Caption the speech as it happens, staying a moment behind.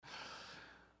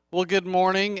Well, good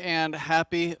morning and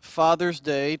happy Father's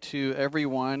Day to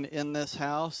everyone in this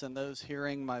house and those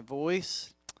hearing my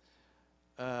voice.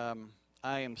 I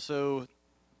am so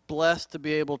blessed to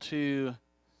be able to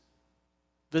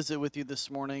visit with you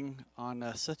this morning on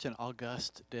such an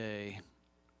august day.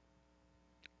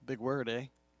 Big word, eh?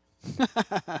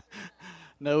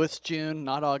 No, it's June,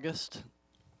 not August.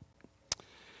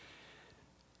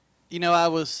 You know, I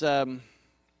was,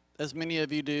 as many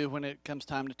of you do when it comes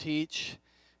time to teach,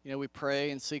 we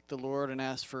pray and seek the Lord and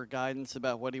ask for guidance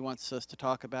about what He wants us to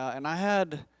talk about. And I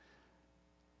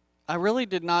really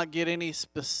did not get any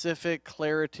specific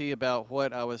clarity about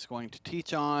what I was going to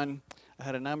teach on. I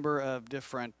had a number of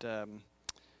different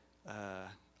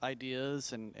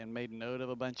ideas and made note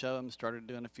of a bunch of them, started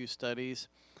doing a few studies.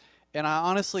 And I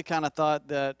honestly kind of thought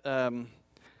that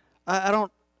I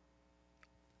don't,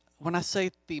 when I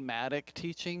say thematic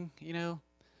teaching,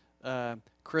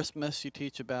 Christmas, you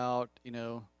teach about,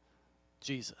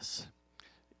 Jesus.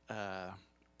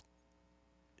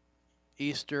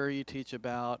 Easter, you teach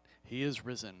about He is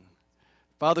risen.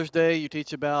 Father's Day, you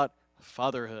teach about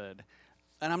fatherhood.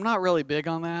 And I'm not really big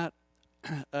on that.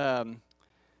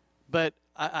 But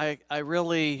I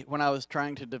really, when I was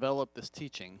trying to develop this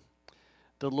teaching,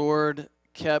 the Lord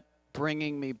kept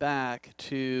bringing me back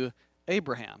to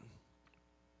Abraham.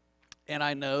 And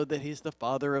I know that he's the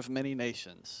father of many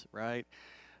nations, right?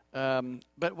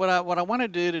 But what I want to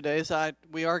do today is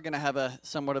we are going to have a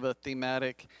somewhat of a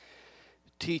thematic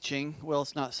teaching. Well,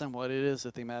 it's not somewhat; it is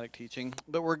a thematic teaching.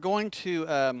 But we're going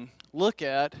to look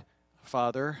at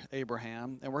Father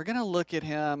Abraham, and we're going to look at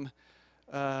him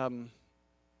as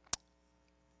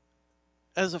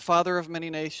a father of many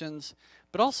nations,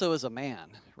 but also as a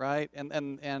man, right?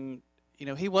 And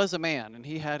he was a man, and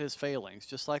he had his failings,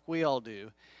 just like we all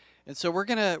do. And so we're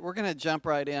gonna jump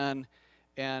right in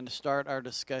and start our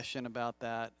discussion about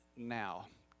that now.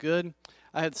 Good.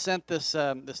 I had sent this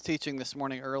teaching this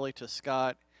morning early to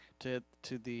Scott to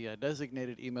the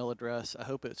designated email address. I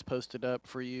hope it's posted up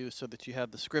for you so that you have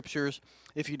the scriptures.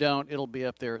 If you don't, it'll be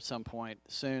up there at some point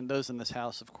soon. Those in this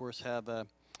house, of course, have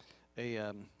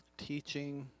a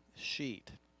teaching sheet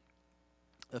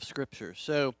of scriptures.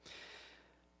 So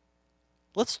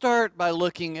let's start by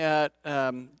looking at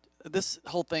this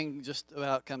whole thing just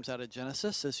about comes out of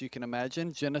Genesis, as you can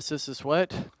imagine. Genesis is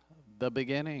what? The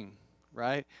beginning,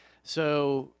 right?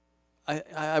 So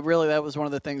I really, that was one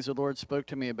of the things the Lord spoke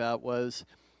to me about was,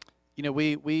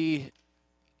 we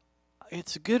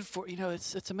it's good for,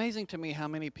 it's amazing to me how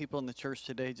many people in the church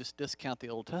today just discount the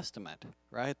Old Testament,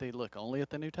 right? They look only at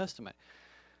the New Testament.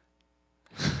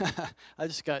 I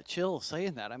just got chills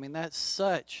saying that. I mean, that's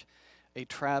such a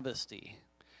travesty.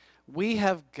 We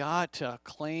have got to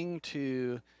cling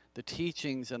to the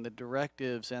teachings and the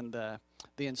directives and the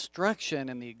instruction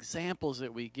and the examples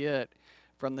that we get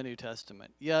from the New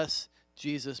Testament. Yes,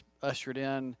 Jesus ushered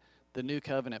in the new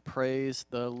covenant. Praise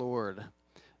the Lord.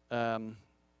 But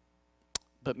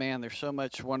man, there's so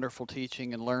much wonderful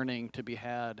teaching and learning to be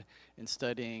had in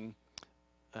studying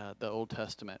the Old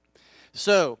Testament.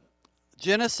 So,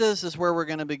 Genesis is where we're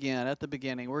going to begin, at the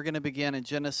beginning. We're going to begin in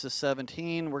Genesis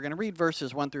 17. We're going to read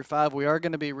verses 1 through 5. We are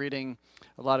going to be reading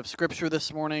a lot of scripture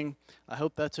this morning. I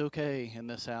hope that's okay in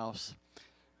this house.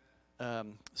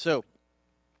 So,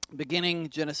 beginning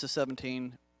Genesis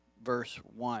 17, verse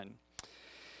 1.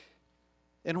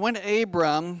 And when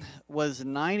Abram was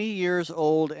 90 years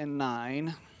old and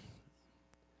 9,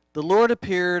 the Lord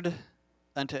appeared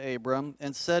unto Abram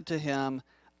and said to him,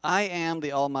 I am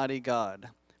the Almighty God.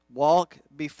 Walk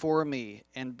before me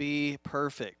and be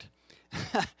perfect.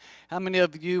 How many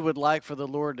of you would like for the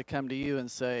Lord to come to you and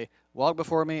say, walk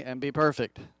before me and be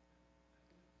perfect?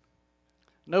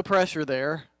 No pressure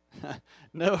there.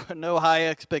 No high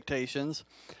expectations.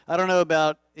 I don't know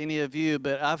about any of you,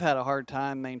 but I've had a hard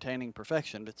time maintaining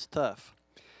perfection. It's tough.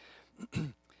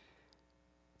 The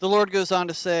Lord goes on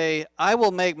to say, I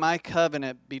will make my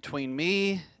covenant between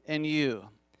me and you,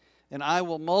 and I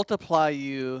will multiply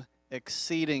you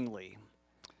exceedingly.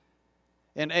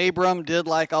 And Abram did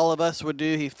like all of us would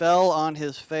do. He fell on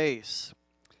his face.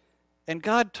 And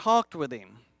God talked with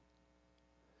him,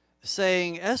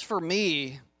 saying, as for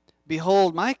me,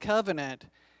 behold, my covenant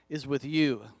is with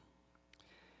you,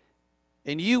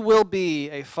 and you will be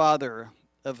a father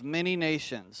of many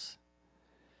nations.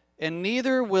 And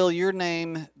neither will your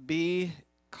name be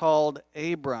called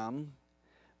Abram,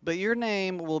 but your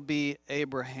name will be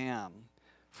Abraham.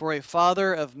 For a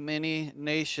father of many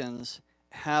nations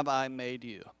have I made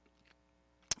you.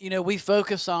 We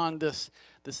focus on this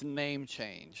name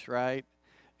change, right?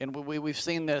 And we've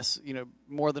seen this,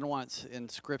 more than once in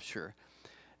Scripture.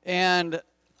 And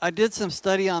I did some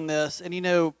study on this, and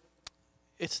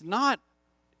it's not,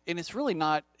 and it's really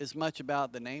not as much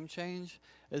about the name change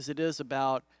as it is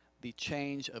about the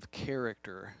change of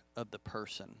character of the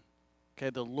person. Okay,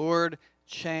 the Lord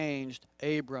changed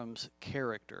Abram's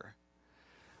character.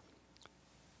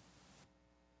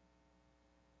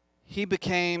 He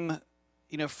became,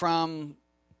 from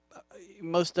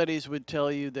most studies would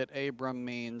tell you that Abram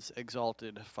means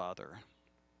exalted father.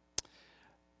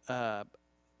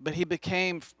 But he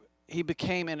became,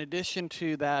 in addition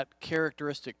to that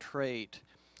characteristic trait,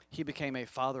 he became a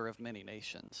father of many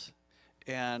nations.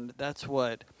 And that's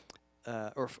what,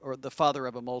 or the father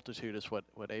of a multitude is what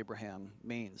Abraham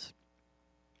means.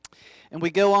 And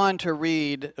we go on to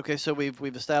read, okay, so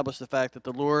we've established the fact that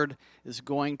the Lord is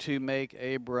going to make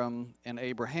Abram and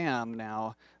Abraham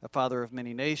now a father of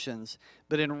many nations.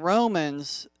 But in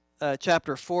Romans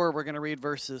chapter 4, we're going to read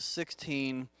verses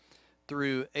 16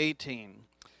 through 18.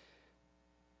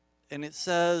 And it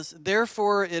says,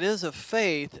 "Therefore it is of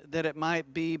faith that it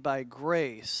might be by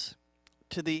grace,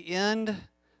 to the end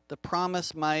the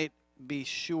promise might be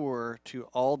sure to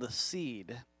all the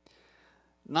seed,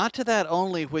 not to that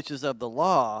only which is of the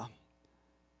law,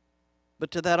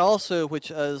 but to that also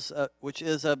which is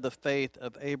of the faith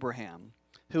of Abraham,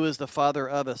 who is the father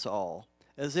of us all.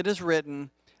 As it is written,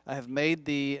 I have made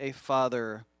thee a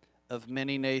father of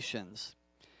many nations.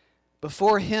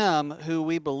 Before him who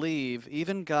we believe,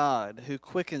 even God, who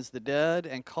quickens the dead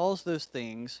and calls those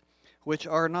things which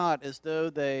are not as though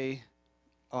they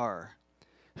are,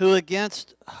 who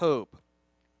against hope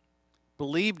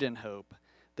believed in hope,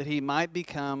 that he might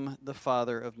become the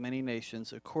father of many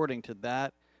nations according to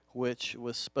that which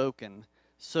was spoken,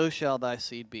 so shall thy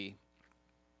seed be."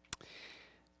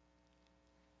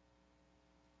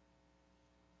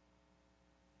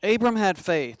 Abram had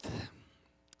faith,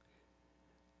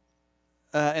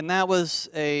 and that was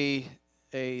a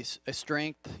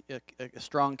strength, a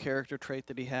strong character trait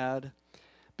that he had.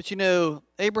 But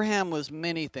Abraham was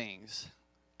many things,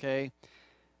 okay?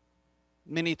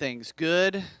 Many things,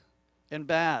 good and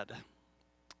bad.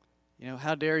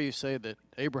 How dare you say that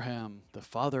Abraham, the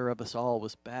father of us all,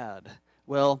 was bad?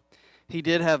 Well, he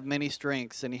did have many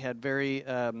strengths, and he had very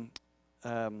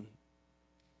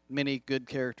many good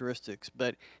characteristics,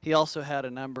 but he also had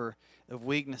a number of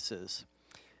weaknesses.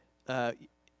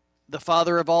 The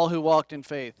father of all who walked in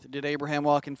faith. Did Abraham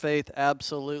walk in faith?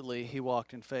 Absolutely, he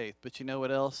walked in faith. But you know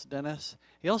what else, Dennis?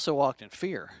 He also walked in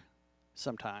fear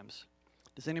sometimes.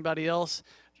 Does anybody else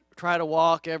try to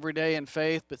walk every day in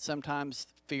faith, but sometimes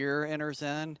fear enters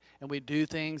in, and we do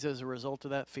things as a result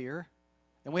of that fear?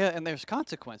 And there's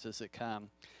consequences that come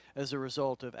as a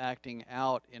result of acting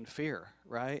out in fear,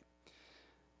 right?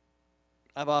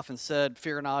 I've often said,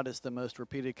 fear not is the most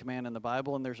repeated command in the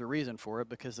Bible, and there's a reason for it,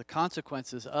 because the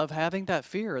consequences of having that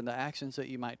fear and the actions that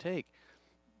you might take,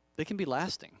 they can be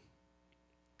lasting,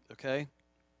 okay?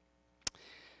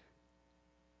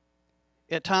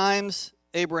 At times,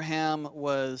 Abraham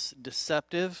was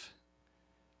deceptive,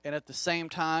 and at the same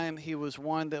time, he was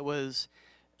one that was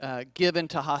given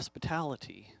to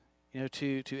hospitality,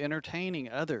 to entertaining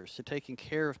others, to taking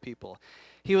care of people.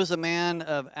 He was a man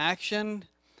of action.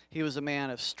 He was a man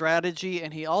of strategy,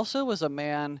 and he also was a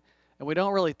man, and we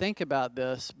don't really think about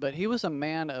this, but he was a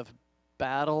man of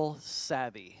battle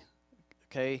savvy,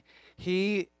 okay?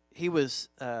 He was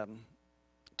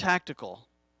tactical,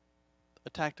 a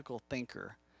tactical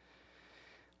thinker.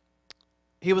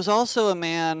 He was also a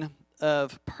man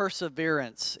of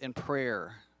perseverance in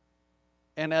prayer.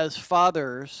 And as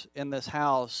fathers in this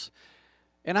house,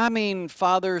 and I mean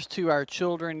fathers to our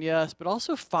children, yes, but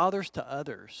also fathers to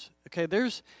others. Okay,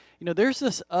 there's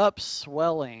this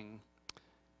upswelling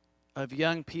of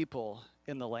young people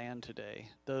in the land today,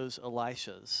 those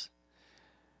Elishas.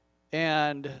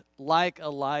 And like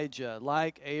Elijah,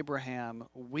 like Abraham,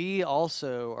 we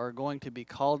also are going to be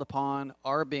called upon,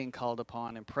 are being called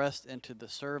upon, and pressed into the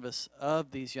service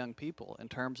of these young people in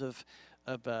terms of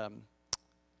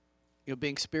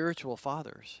being spiritual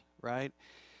fathers, right?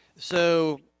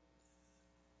 So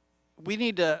we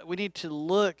need to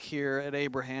look here at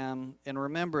Abraham and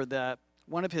remember that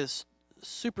one of his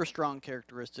super strong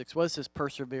characteristics was his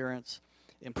perseverance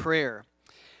in prayer.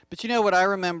 But what I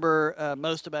remember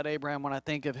most about Abraham when I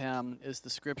think of him is the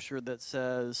scripture that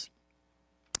says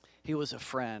he was a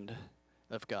friend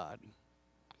of God.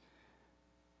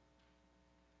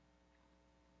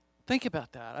 Think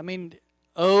about that. I mean,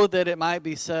 oh, that it might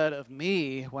be said of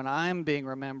me when I'm being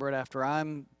remembered after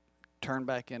I'm turned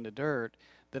back into dirt,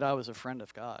 that I was a friend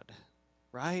of God,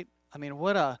 right? I mean,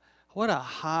 what a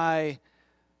high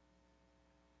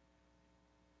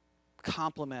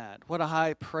compliment, what a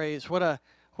high praise, what a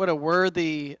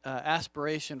worthy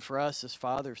aspiration for us as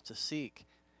fathers to seek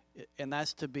and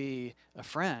that's to be a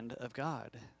friend of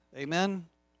God. Amen?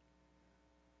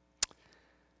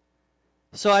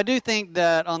 So I do think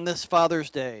that on this Father's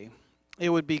Day, it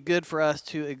would be good for us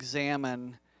to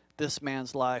examine this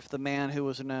man's life, the man who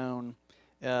was known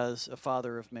as a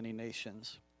father of many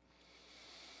nations.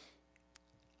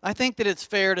 I think that it's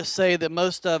fair to say that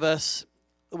most of us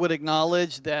would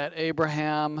acknowledge that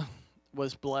Abraham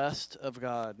was blessed of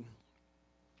God.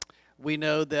 We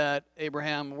know that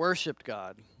Abraham worshiped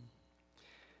God.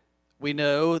 We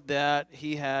know that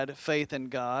he had faith in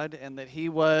God and that he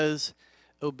was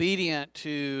obedient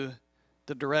to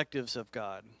the directives of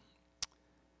God.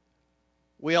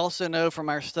 We also know from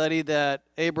our study that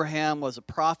Abraham was a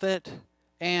prophet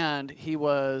and he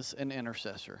was an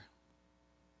intercessor.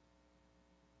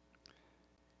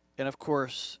 And of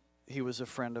course, he was a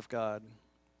friend of God.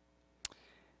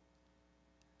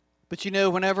 But you know,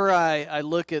 whenever I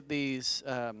look at these,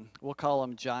 we'll call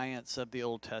them giants of the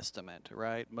Old Testament,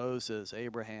 right? Moses,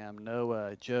 Abraham,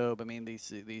 Noah, Job. I mean,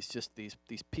 these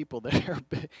people that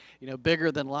are,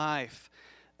 bigger than life.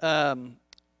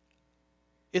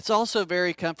 It's also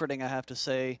very comforting, I have to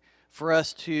say, for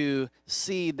us to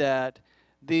see that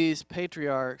these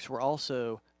patriarchs were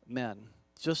also men,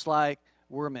 just like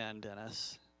we're men,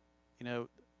 Dennis.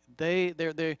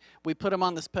 We put them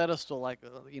on this pedestal like,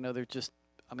 they're just.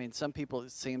 I mean, some people,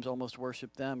 it seems, almost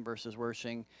worship them versus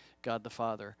worshiping God the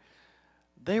Father.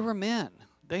 They were men.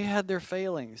 They had their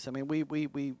failings. I mean, we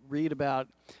read about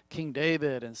King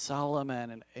David and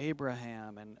Solomon and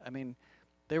Abraham, and I mean,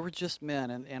 they were just men.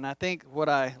 And I think what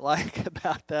I like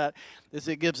about that is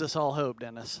it gives us all hope,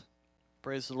 Dennis.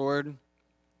 Praise the Lord.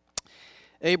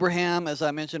 Abraham, as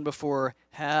I mentioned before,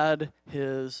 had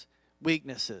his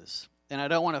weaknesses. And I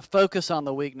don't want to focus on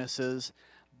the weaknesses,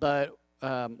 but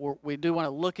we do want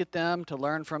to look at them, to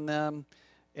learn from them,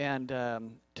 and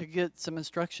to get some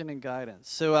instruction and guidance.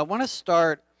 So I want to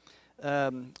start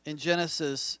in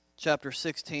Genesis chapter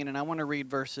 16, and I want to read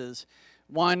verses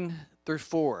 1 through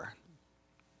 4.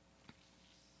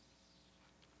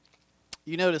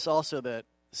 You notice also that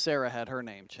Sarah had her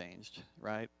name changed,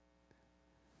 right?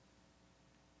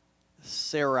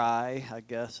 Sarai, I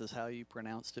guess, is how you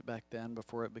pronounced it back then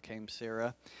before it became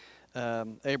Sarah.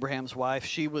 Abraham's wife,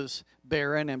 she was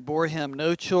barren and bore him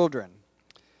no children.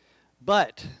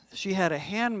 But she had a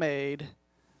handmaiden,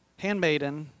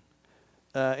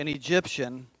 an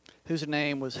Egyptian, whose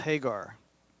name was Hagar.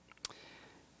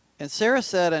 And Sarah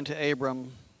said unto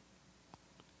Abram,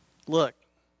 Look,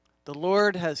 the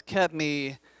Lord has kept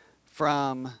me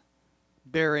from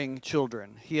bearing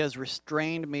children. He has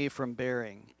restrained me from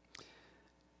bearing.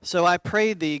 So I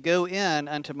pray thee, go in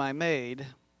unto my maid,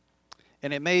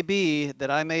 and it may be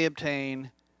that I may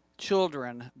obtain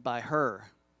children by her.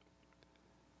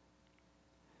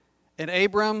 And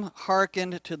Abram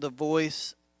hearkened to the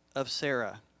voice of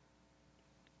Sarah.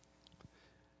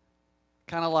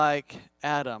 Kind of like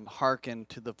Adam hearkened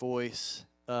to the voice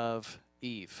of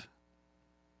Eve.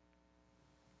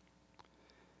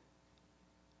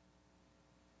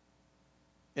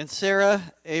 And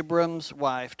Sarah, Abram's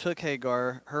wife, took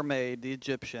Hagar, her maid, the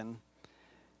Egyptian,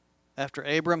 after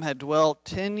Abram had dwelt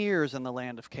 10 years in the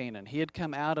land of Canaan. He had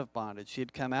come out of bondage. He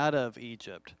had come out of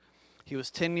Egypt. He was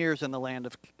 10 years in the land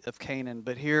of Canaan.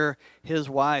 But here his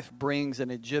wife brings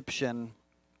an Egyptian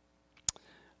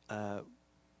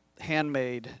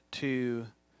handmaid to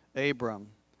Abram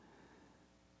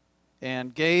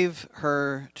and gave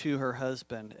her to her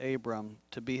husband, Abram,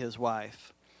 to be his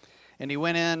wife. And he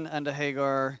went in unto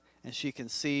Hagar, and she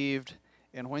conceived.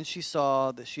 And when she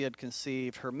saw that she had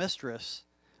conceived, her mistress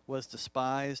was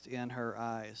despised in her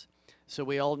eyes. So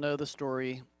we all know the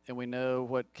story, and we know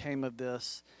what came of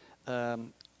this.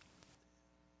 And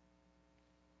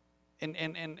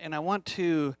I want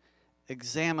to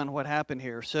examine what happened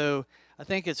here. So I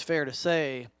think it's fair to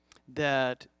say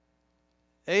that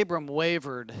Abram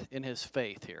wavered in his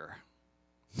faith here,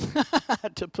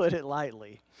 to put it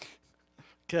lightly.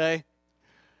 Okay?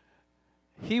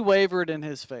 He wavered in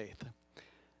his faith.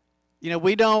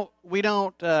 We don't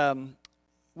read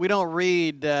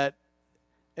that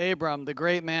Abram, the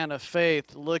great man of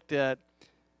faith, looked at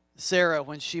Sarah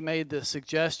when she made this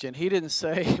suggestion. He didn't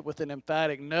say with an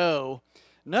emphatic no,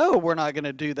 we're not going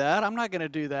to do that. I'm not going to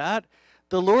do that.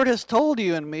 The Lord has told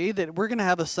you and me that we're going to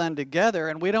have a son together,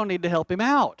 and we don't need to help him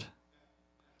out.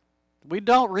 We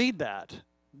don't read that,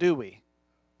 do we?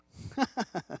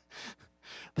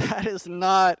 That is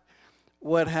not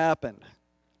what happened.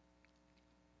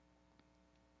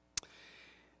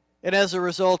 And as a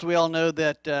result, we all know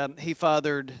that he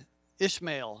fathered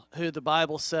Ishmael, who the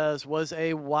Bible says was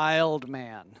a wild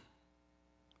man.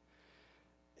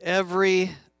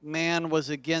 Every man was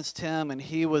against him, and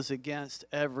he was against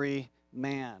every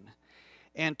man.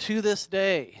 And to this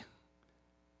day,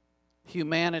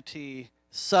 humanity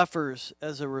suffers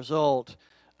as a result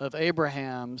of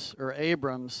Abram's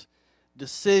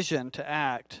decision to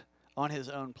act on his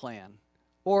own plan,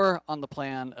 or on the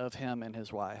plan of him and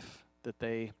his wife that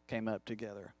they came up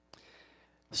together.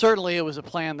 Certainly it was a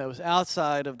plan that was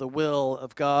outside of the will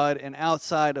of God and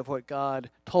outside of what God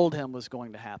told him was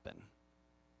going to happen.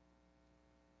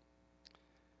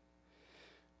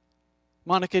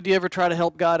 Monica, do you ever try to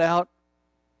help God out?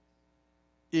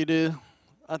 You do?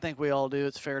 I think we all do,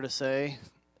 it's fair to say.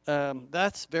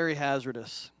 That's very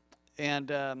hazardous.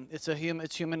 And it's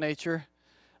human nature,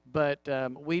 but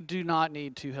we do not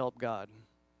need to help God.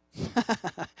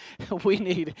 We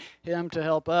need him to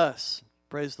help us.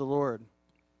 Praise the Lord.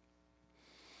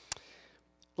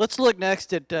 Let's look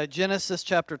next at Genesis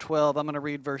chapter 12. I'm going to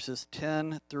read verses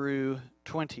 10 through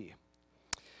 20.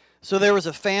 So there was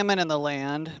a famine in the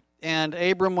land, and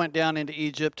Abram went down into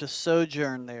Egypt to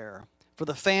sojourn there, for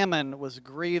the famine was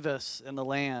grievous in the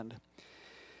land.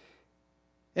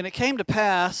 And it came to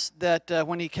pass that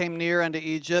when he came near unto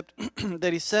Egypt,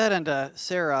 that he said unto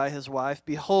Sarai his wife,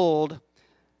 Behold,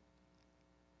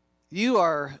 you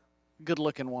are a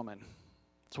good-looking woman.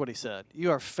 That's what he said.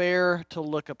 You are fair to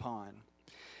look upon.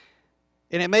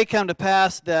 And it may come to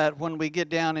pass that when we get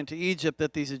down into Egypt,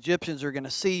 that these Egyptians are going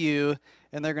to see you,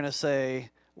 and they're going to say,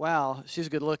 wow, she's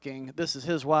good looking. This is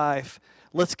his wife.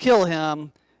 Let's kill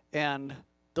him, and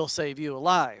they'll save you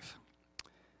alive.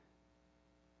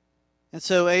 And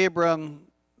so Abram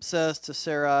says to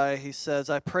Sarai, he says,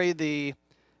 I pray thee,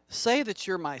 say that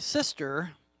you're my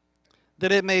sister,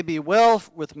 that it may be well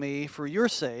with me for your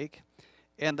sake,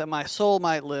 and that my soul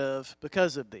might live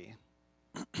because of thee.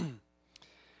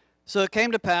 So it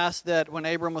came to pass that when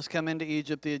Abram was come into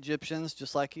Egypt, the Egyptians,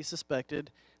 just like he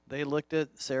suspected, they looked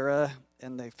at Sarah,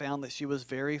 and they found that she was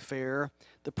very fair.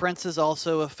 The princes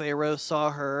also of Pharaoh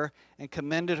saw her and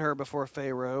commended her before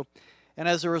Pharaoh. And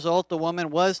as a result, the woman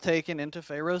was taken into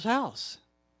Pharaoh's house.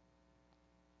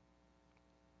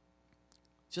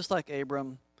 Just like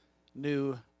Abram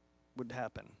knew would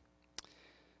happen.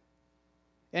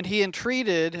 And he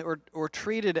entreated or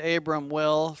treated Abram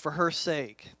well for her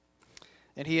sake.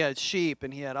 And he had sheep,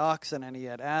 and he had oxen, and he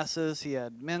had asses. He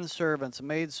had men servants,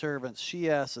 maid servants,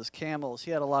 she-asses, camels.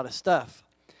 He had a lot of stuff.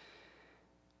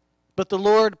 But the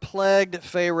Lord plagued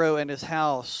Pharaoh and his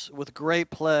house with great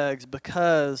plagues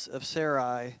because of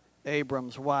Sarai,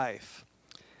 Abram's wife.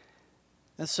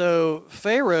 And so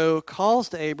Pharaoh calls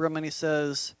to Abram, and he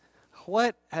says,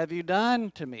 What have you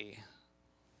done to me?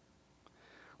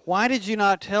 Why did you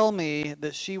not tell me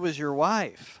that she was your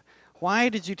wife? Why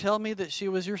did you tell me that she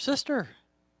was your sister?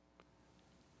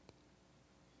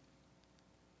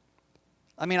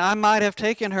 I mean, I might have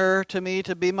taken her to me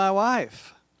to be my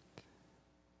wife.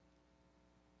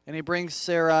 And he brings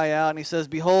Sarai out, and he says,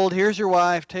 Behold, here's your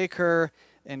wife. Take her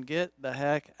and get the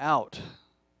heck out.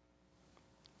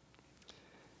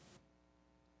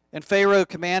 And Pharaoh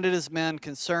commanded his men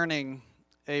concerning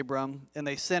Abram, and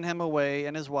they sent him away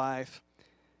and his wife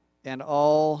and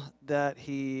all that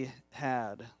he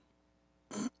had.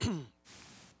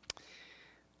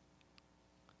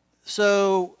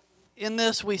 So in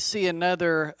this we see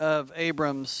another of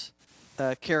Abram's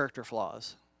character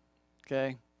flaws.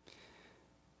 Okay?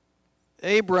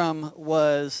 Abram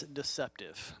was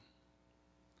deceptive.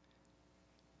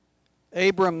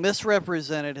 Abram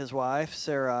misrepresented his wife,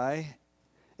 Sarai,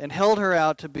 and held her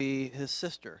out to be his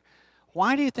sister.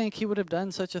 Why do you think he would have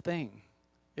done such a thing?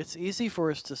 It's easy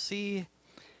for us to see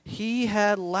he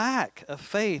had lack of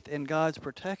faith in God's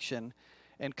protection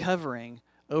and covering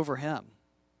over him.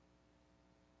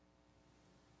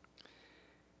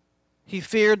 He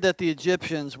feared that the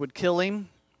Egyptians would kill him,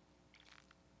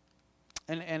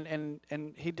 and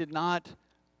he did not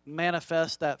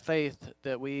manifest that faith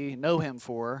that we know him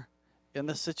for in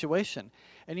this situation.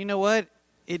 And you know what?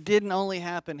 It didn't only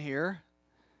happen here,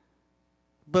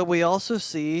 but we also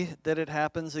see that it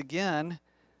happens again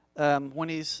when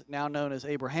he's now known as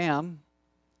Abraham,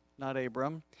 not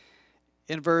Abram.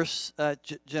 In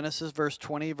Genesis verse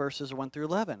 20, verses 1 through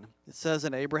 11. It says,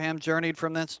 And Abraham journeyed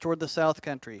from thence toward the south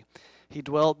country. He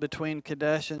dwelt between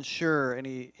Kadesh and Shur, and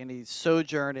he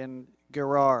sojourned in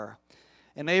Gerar.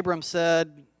 And Abram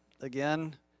said,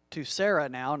 again, to Sarah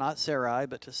now, not Sarai,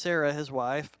 but to Sarah, his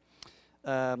wife,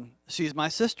 she's my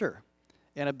sister.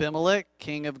 And Abimelech,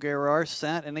 king of Gerar,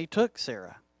 sent, and he took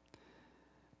Sarah.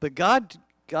 But God,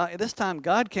 this time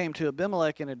God came to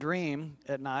Abimelech in a dream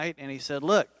at night, and he said,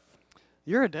 Look,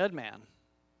 you're a dead man.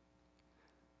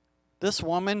 This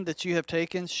woman that you have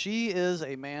taken, she is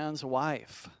a man's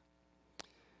wife.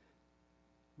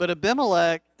 But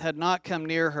Abimelech had not come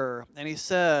near her, and he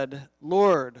said,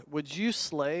 Lord, would you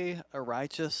slay a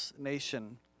righteous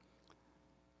nation?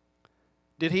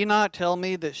 Did he not tell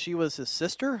me that she was his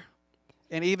sister?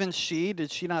 And even she,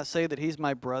 did she not say that he's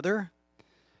my brother?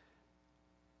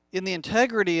 In the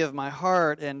integrity of my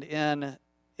heart and in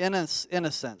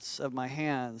innocence of my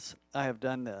hands, I have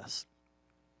done this.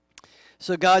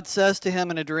 So God says to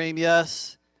him in a dream,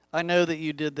 yes, I know that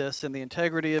you did this in the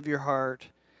integrity of your heart,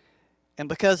 and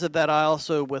because of that I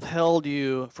also withheld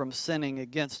you from sinning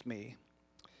against me.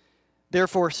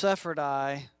 Therefore suffered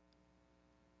I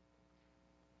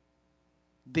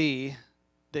thee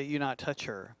that you not touch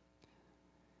her.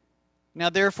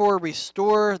 Now therefore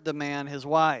restore the man his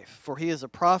wife, for he is a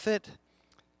prophet,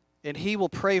 and he will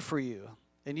pray for you,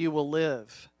 and you will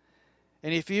live.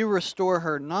 And if you restore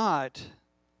her not,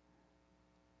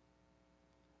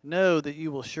 know that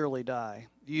you will surely die,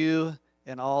 you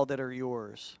and all that are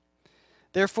yours.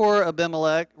 Therefore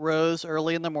Abimelech rose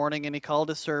early in the morning, and he called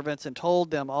his servants and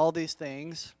told them all these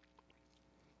things.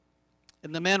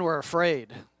 And the men were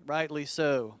afraid, rightly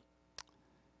so.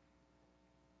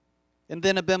 And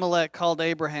then Abimelech called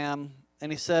Abraham,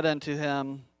 and he said unto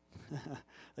him,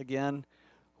 again,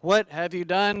 what have you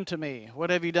done to me?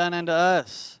 What have you done unto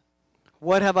us?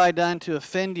 What have I done to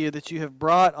offend you, that you have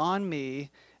brought on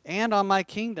me and on my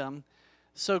kingdom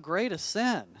so great a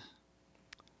sin?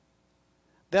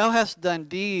 Thou hast done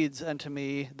deeds unto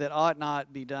me that ought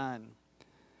not be done.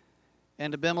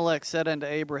 And Abimelech said unto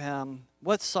Abraham,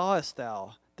 what sawest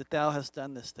thou that thou hast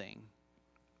done this thing?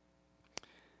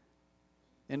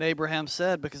 And Abraham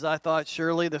said, because I thought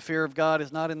surely the fear of God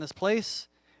is not in this place,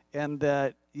 and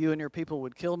that you and your people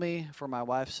would kill me for my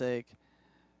wife's sake,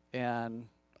 and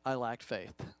I lacked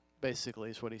faith, basically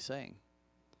is what he's saying.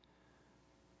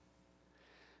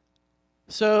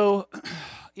 So,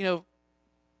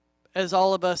 as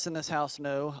all of us in this house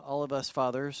know, all of us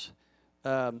fathers,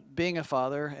 being a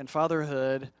father and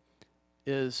fatherhood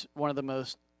is one of the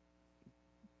most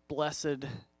blessed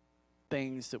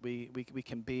things that we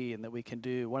can be and that we can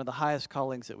do, one of the highest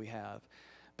callings that we have.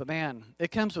 But man, it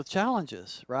comes with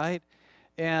challenges, right?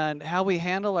 And how we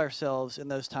handle ourselves in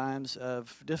those times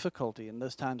of difficulty, in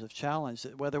those times of challenge,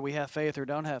 whether we have faith or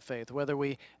don't have faith, whether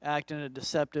we act in a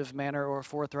deceptive manner or a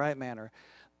forthright manner.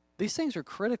 These things are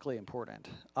critically important,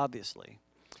 obviously.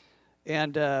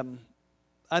 And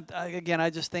I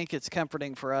just think it's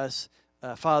comforting for us,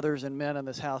 fathers and men in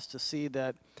this house, to see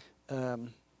that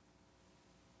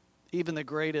even the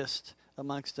greatest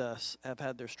amongst us have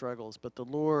had their struggles, but the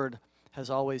Lord has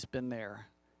always been there.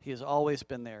 He has always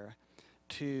been there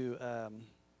to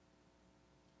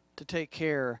take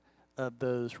care of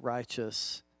those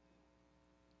righteous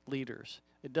leaders.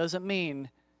 It doesn't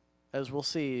mean, as we'll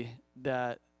see,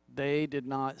 that they did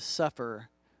not suffer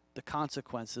the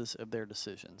consequences of their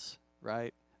decisions,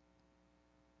 right?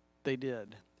 They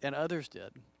did, and others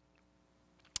did.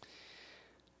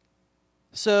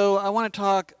 So I want to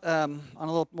talk on a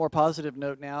little more positive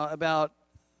note now about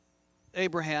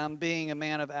Abraham being a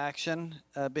man of action,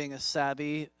 being a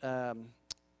savvy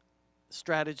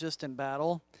strategist in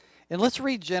battle. And let's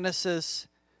read Genesis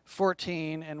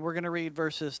 14, and we're going to read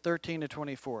verses 13 to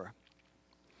 24.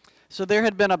 So there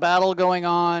had been a battle going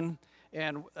on,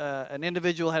 and an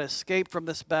individual had escaped from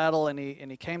this battle, and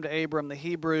he came to Abram the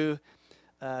Hebrew,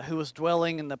 who was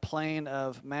dwelling in the plain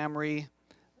of Mamre.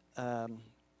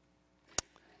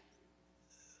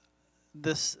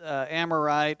 This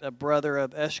Amorite, a brother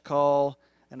of Eshcol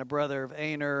and a brother of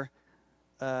Aner,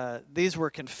 these were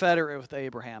confederate with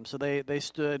Abraham. So they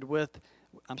stood with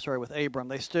Abram.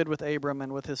 They stood with Abram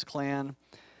and with his clan,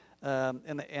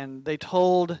 and they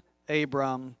told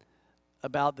Abram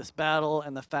about this battle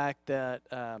and the fact that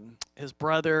his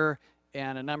brother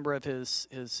and a number of his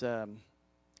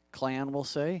clan, we'll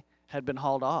say, had been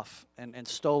hauled off and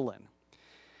stolen.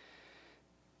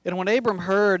 And when Abram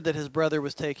heard that his brother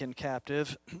was taken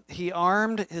captive, he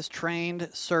armed his trained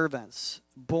servants,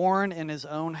 born in his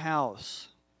own house,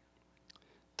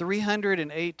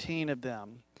 318 of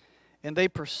them, and they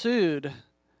pursued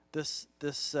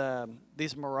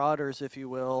these marauders, if you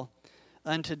will,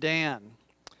 unto Dan.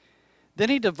 Then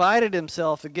he divided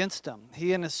himself against them,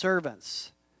 he and his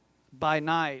servants, by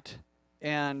night,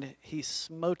 and he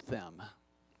smote them.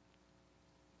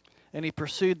 And he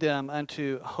pursued them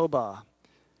unto Hobah,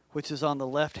 which is on the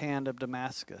left hand of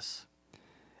Damascus.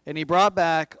 And he brought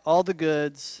back all the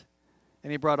goods,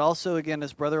 and he brought also again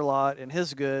his brother Lot and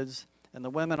his goods, and the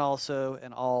women also,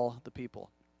 and all the people.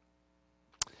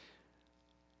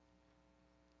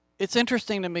 It's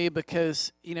interesting to me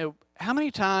because, how many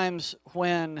times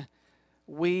when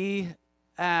we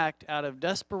act out of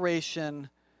desperation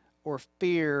or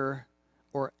fear, or we act in a deceptive manner or a forthright manner,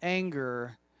 or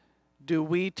anger do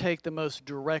we take the most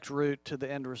direct route to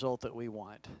the end result that we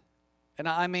want? And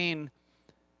I mean,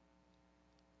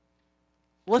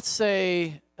 let's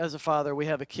say as a father we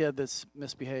have a kid that's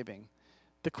misbehaving.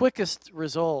 The quickest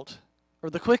result, or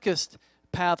the quickest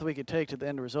path we could take to the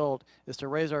end result, is to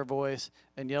raise our voice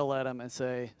and yell at them and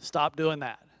say, stop doing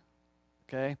that,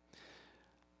 okay?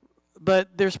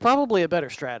 But there's probably a better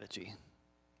strategy,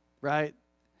 right?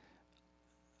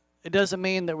 It doesn't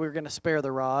mean that we're going to spare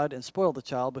the rod and spoil the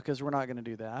child, because we're not going to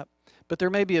do that. But there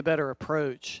may be a better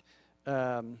approach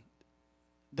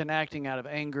than acting out of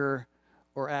anger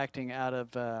or acting out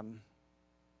of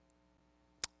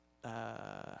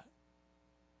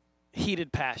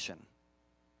heated passion,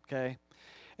 okay?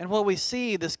 And what we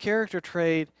see, this character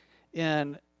trait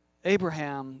in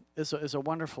Abraham is a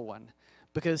wonderful one,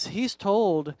 because he's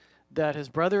told that his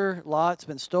brother Lot's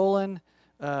been stolen,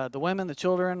 the women, the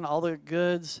children, all the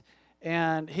goods,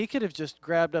 and he could have just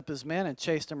grabbed up his men and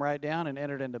chased them right down and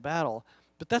entered into battle.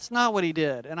 But that's not what he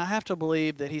did, and I have to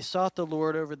believe that he sought the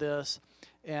Lord over this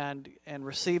and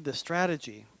received the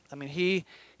strategy. I mean,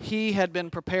 he had been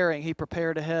preparing. He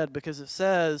prepared ahead, because it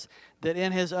says that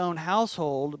in his own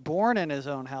household, born in his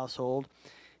own household,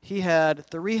 he had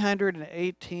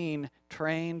 318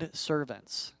 trained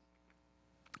servants.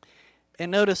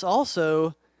 And notice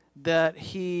also that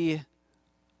he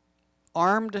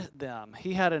armed them.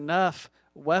 He had enough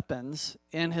weapons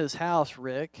in his house,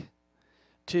 Rick,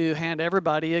 to hand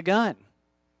everybody a gun.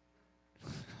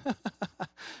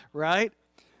 Right?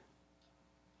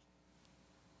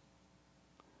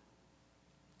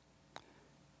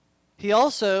 He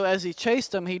also, as he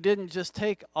chased them, he didn't just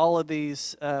take all of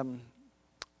these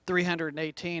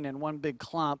 318 in one big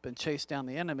clump and chase down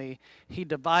the enemy. He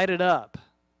divided up.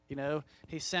 You know,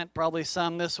 he sent probably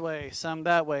some this way, some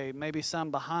that way, maybe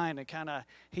some behind, and kind of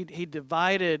he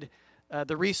divided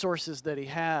the resources that he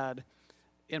had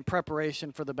in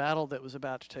preparation for the battle that was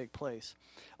about to take place.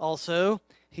 Also,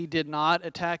 he did not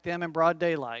attack them in broad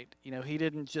daylight. You know, he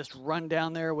didn't just run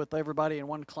down there with everybody in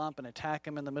one clump and attack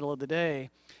them in the middle of the day.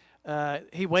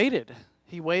 He waited.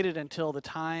 He waited until the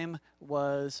time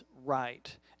was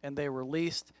right, and they were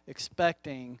least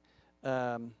expecting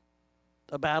a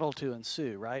battle to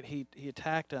ensue, right? He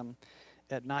attacked them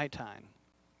at nighttime.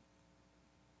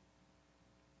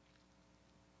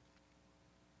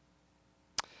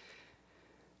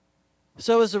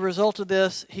 So as a result of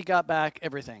this, he got back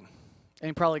everything. And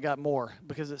he probably got more,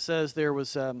 because it says there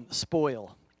was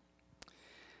spoil.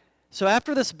 So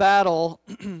after this battle,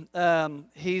 he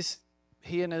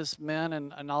and his men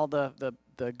and all the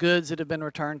goods that have been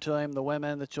returned to him, the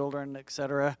women, the children,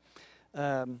 etc.,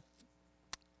 the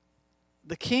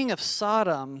king of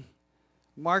Sodom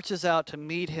marches out to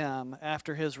meet him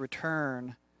after his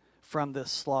return from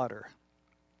this slaughter.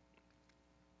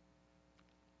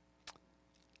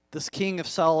 This king of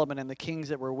Solomon and the kings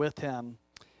that were with him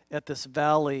at this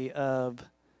valley of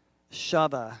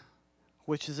Shaveh,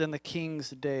 which is in the king's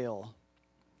dale.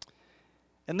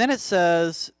 And then it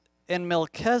says, and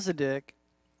Melchizedek,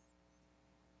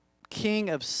 king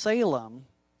of Salem,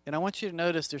 and I want you to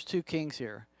notice there's two kings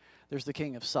here. There's the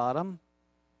king of Sodom,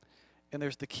 and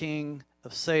there's the king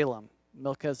of Salem,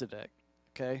 Melchizedek,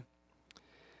 okay?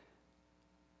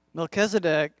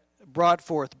 Melchizedek brought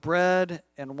forth bread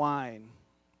and wine,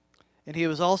 and he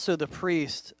was also the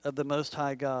priest of the Most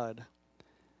High God.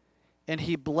 And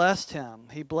he blessed him.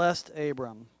 He blessed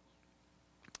Abram.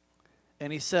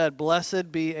 And he said,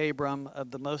 Blessed be Abram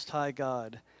of the Most High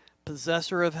God,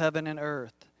 possessor of heaven and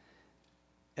earth.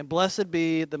 And blessed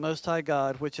be the Most High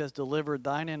God, which has delivered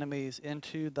thine enemies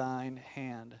into thine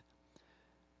hand.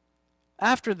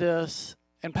 After this,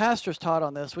 and pastors taught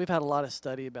on this, we've had a lot of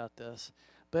study about this,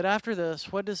 but after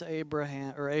this, what does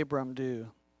Abram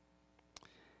do?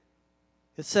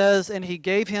 It says, and he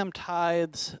gave him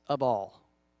tithes of all.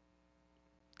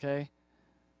 Okay?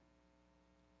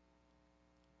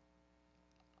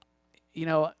 You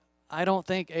know, I don't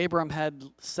think Abram had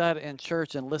sat in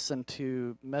church and listened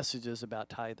to messages about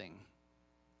tithing.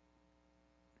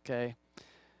 Okay?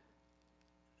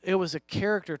 It was a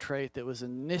character trait that was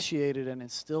initiated and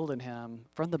instilled in him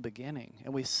from the beginning.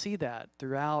 And we see that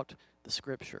throughout the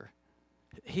scripture.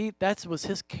 That was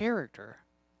his character.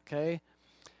 Okay?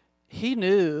 He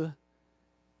knew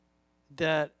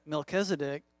that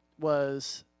Melchizedek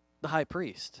was the high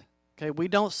priest. Okay? We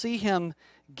don't see him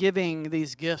giving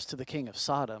these gifts to the king of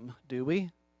Sodom, do we?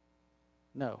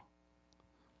 No.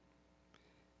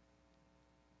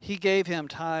 He gave him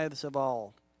tithes of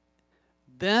all.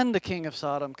 Then the king of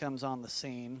Sodom comes on the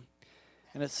scene,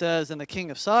 and it says, and the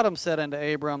king of Sodom said unto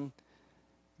Abram,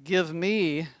 Give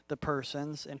me the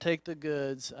persons, and take the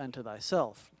goods unto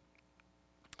thyself.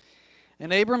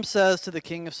 And Abram says to the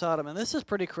king of Sodom, and this is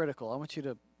pretty critical.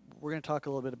 We're going to talk a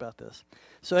little bit about this.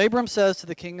 So Abram says to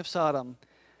the king of Sodom,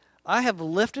 I have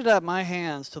lifted up my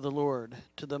hands to the Lord,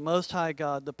 to the Most High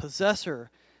God, the possessor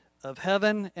of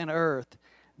heaven and earth,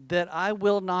 that I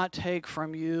will not take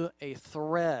from you a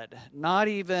thread, not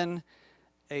even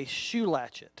a shoe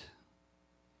latchet.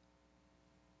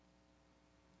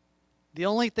 The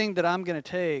only thing that I'm going to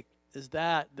take is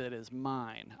that is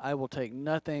mine. I will take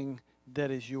nothing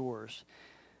that is yours.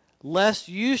 Lest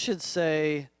you should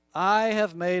say, I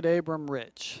have made Abram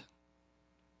rich.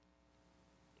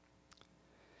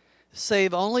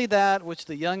 Save only that which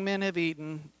the young men have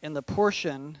eaten, and the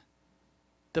portion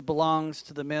that belongs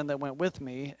to the men that went with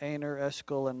me, Aner,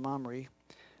 Eshcol, and Mamre.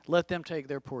 Let them take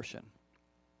their portion.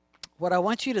 What I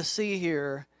want you to see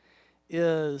here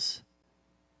is,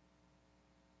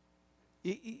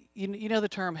 you know the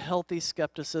term healthy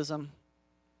skepticism?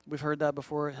 We've heard that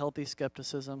before, healthy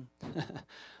skepticism.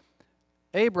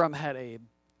 Abram had a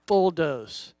full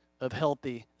dose of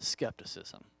healthy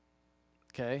skepticism,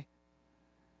 okay?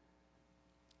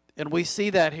 And we see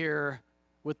that here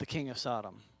with the king of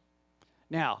Sodom.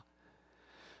 Now,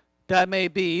 that may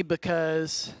be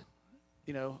because,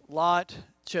 Lot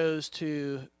chose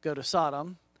to go to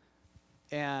Sodom,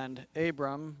 and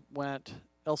Abram went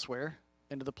elsewhere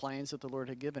into the plains that the Lord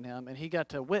had given him, and he got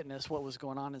to witness what was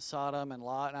going on in Sodom and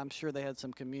Lot, and I'm sure they had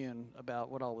some commune about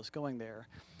what all was going there.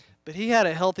 But he had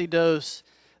a healthy dose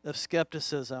of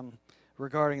skepticism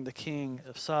regarding the king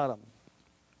of Sodom.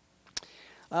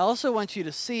 I also want you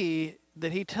to see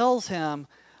that he tells him,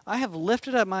 I have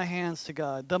lifted up my hands to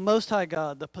God, the Most High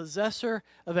God, the possessor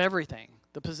of everything,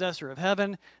 the possessor of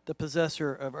heaven, the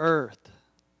possessor of earth.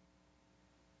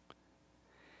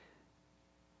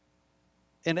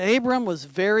 And Abram was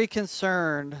very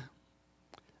concerned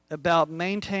about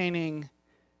maintaining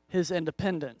his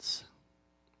independence.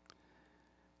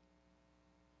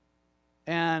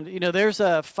 And, there's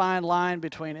a fine line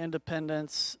between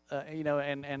independence,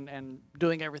 and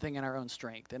doing everything in our own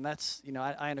strength. And that's,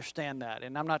 I understand that.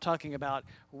 And I'm not talking about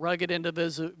rugged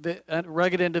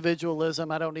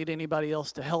individualism. I don't need anybody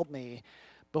else to help me.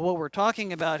 But what we're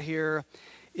talking about here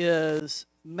is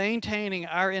maintaining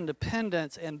our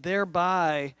independence and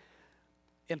thereby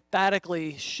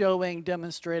emphatically showing,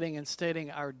 demonstrating, and stating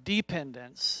our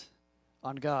dependence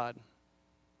on God.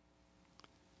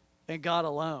 In God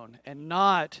alone, and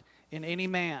not in any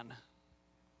man.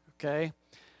 Okay?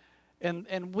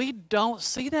 And we don't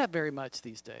see that very much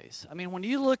these days. I mean, when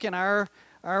you look in our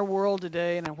world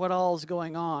today and what all is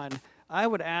going on, I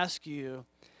would ask you,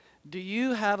 do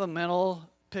you have a mental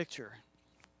picture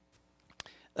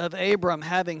of Abram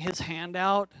having his hand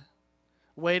out,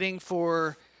 waiting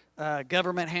for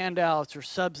government handouts or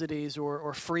subsidies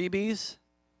or freebies?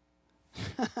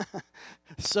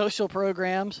 Social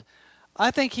programs? I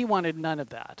think he wanted none of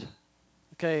that,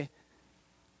 okay?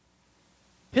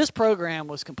 His program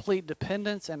was complete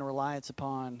dependence and reliance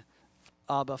upon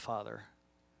Abba Father,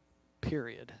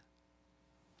 period.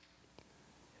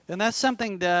 And that's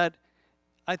something that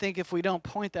I think if we don't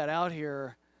point that out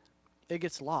here, it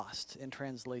gets lost in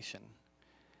translation.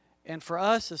 And for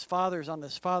us as fathers on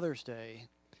this Father's Day,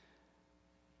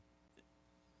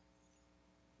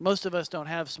 most of us don't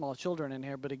have small children in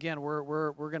here, but again,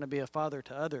 we're going to be a father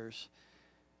to others.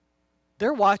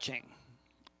 They're watching.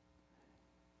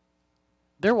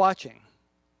 They're watching.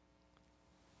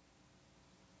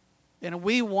 And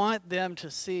we want them to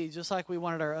see, just like we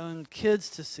wanted our own kids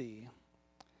to see,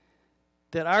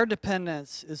 that our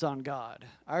dependence is on God.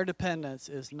 Our dependence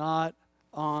is not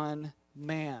on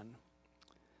man.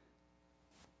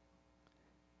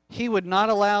 He would not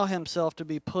allow himself to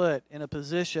be put in a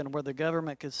position where the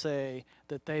government could say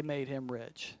that they made him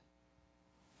rich.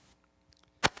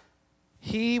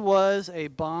 He was a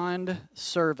bond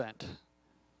servant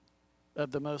of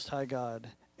the Most High God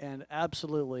and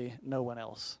absolutely no one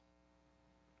else.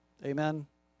 Amen?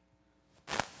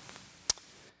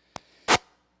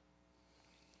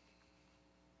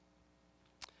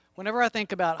 Whenever I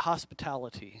think about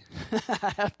hospitality,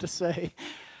 I have to say,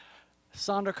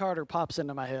 Sandra Carter pops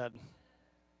into my head.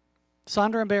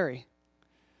 Sandra and Barry.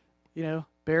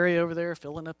 Barry over there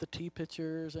filling up the tea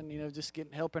pitchers and, just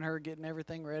helping her getting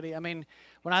everything ready. I mean,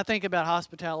 when I think about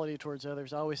hospitality towards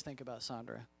others, I always think about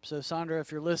Sandra. So, Sandra,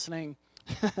 if you're listening,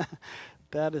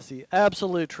 that is the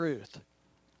absolute truth.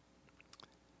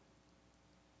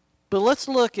 But let's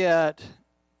look at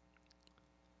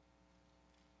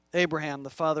Abraham,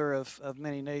 the father of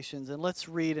many nations, and let's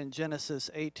read in Genesis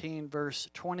 18, verse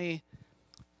 20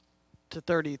 to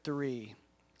 33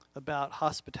 about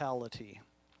hospitality.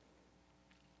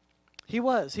 He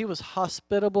was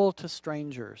hospitable to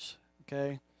strangers,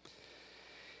 okay?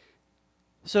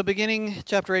 So beginning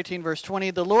chapter 18, verse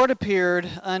 20, the Lord appeared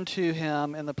unto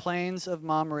him in the plains of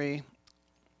Mamre,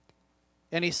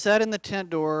 and he sat in the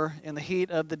tent door in the heat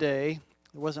of the day.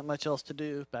 There wasn't much else to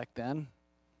do back then.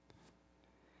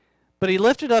 But he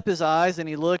lifted up his eyes, and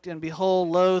he looked, and behold,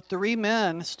 lo, 3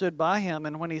 men stood by him.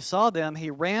 And when he saw them, he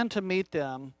ran to meet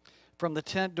them from the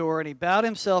tent door, and he bowed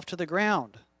himself to the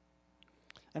ground.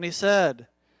 And he said,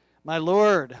 My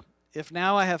Lord, if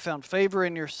now I have found favor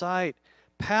in your sight,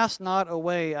 pass not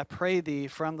away, I pray thee,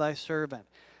 from thy servant.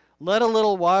 Let a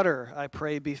little water, I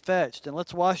pray, be fetched, and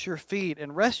let's wash your feet,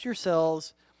 and rest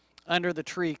yourselves under the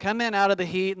tree. Come in out of the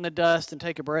heat and the dust and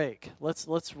take a break.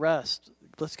 Let's rest.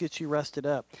 Let's get you rested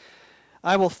up.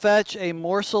 I will fetch a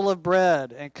morsel of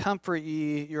bread and comfort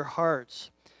ye your hearts,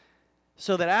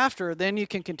 so that after, then you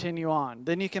can continue on.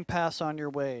 Then you can pass on your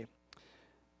way.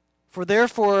 For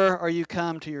therefore are you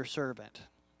come to your servant.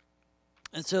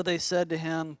 And so they said to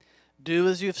him, Do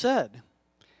as you've said.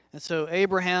 And so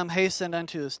Abraham hastened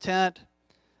unto his tent,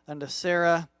 unto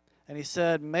Sarah, and he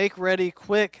said, Make ready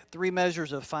quick 3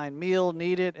 measures of fine meal,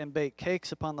 knead it, and bake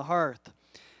cakes upon the hearth.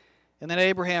 And then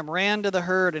Abraham ran to the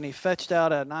herd, and he fetched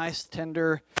out a nice,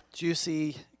 tender,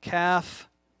 juicy calf,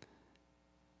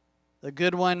 a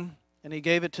good one, and he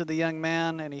gave it to the young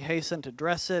man, and he hastened to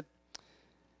dress it.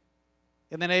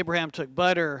 And then Abraham took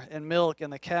butter and milk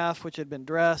and the calf which had been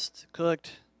dressed,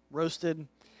 cooked, roasted,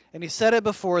 and he set it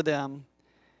before them,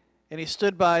 and he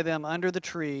stood by them under the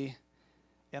tree,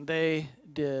 and they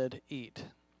did eat.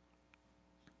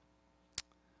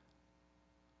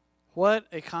 What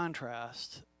a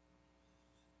contrast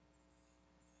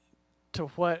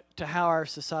to how our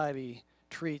society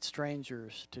treats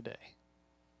strangers today.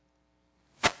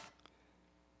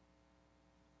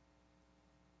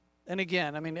 And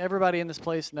again, I mean, everybody in this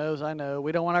place knows, I know,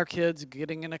 we don't want our kids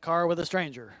getting in a car with a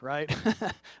stranger, right?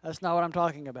 That's not what I'm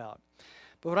talking about.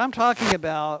 But what I'm talking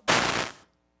about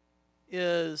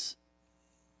is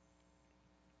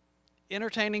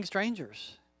entertaining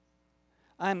strangers.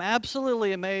 I'm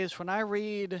absolutely amazed when I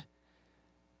read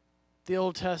the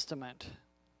Old Testament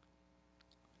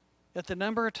at the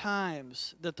number of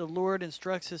times that the Lord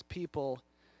instructs his people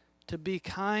to be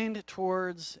kind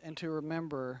towards and to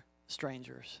remember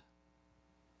strangers.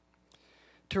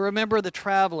 To remember the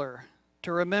traveler,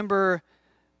 to remember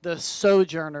the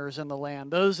sojourners in the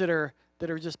land, those that are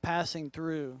just passing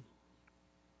through.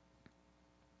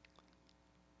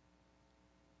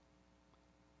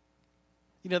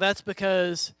 You know, that's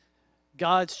because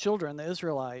God's children, the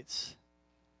Israelites,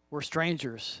 were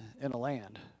strangers in a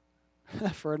land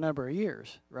for a number of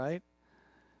years, right?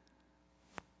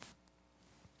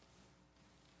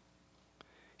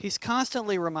 He's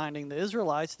constantly reminding the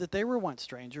Israelites that they were once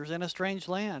strangers in a strange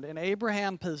land. And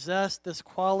Abraham possessed this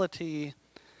quality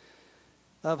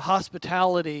of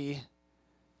hospitality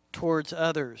towards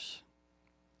others.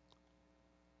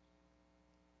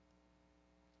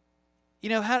 You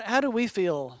know, how do we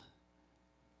feel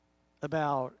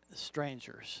about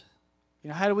strangers? You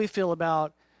know, how do we feel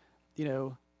about, you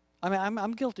know, I mean,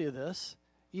 I'm guilty of this.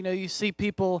 You know, you see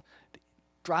people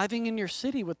driving in your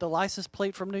city with the license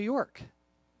plate from New York.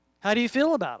 How do you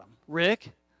feel about them?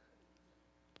 Rick,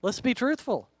 let's be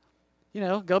truthful. You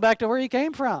know, go back to where you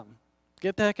came from.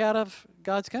 Get the heck out of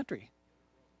God's country.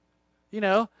 You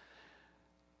know,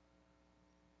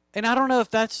 and I don't know if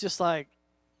that's just like,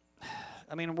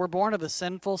 I mean, we're born of a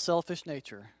sinful, selfish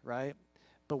nature, right?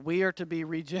 But we are to be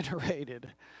regenerated.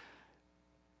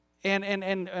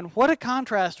 And what a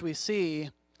contrast we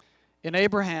see in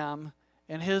Abraham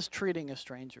and his treating of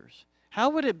strangers.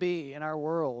 How would it be in our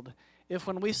world if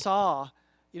when we saw,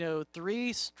 you know,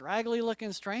 3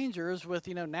 straggly-looking strangers with,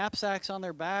 you know, knapsacks on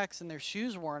their backs and their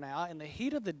shoes worn out in the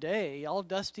heat of the day, all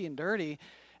dusty and dirty,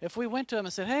 if we went to them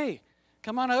and said, hey,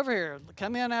 come on over here,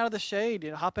 come in out of the shade,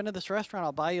 you know, hop into this restaurant,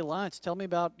 I'll buy you lunch, tell me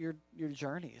about your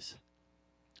journeys,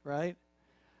 right?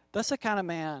 That's the kind of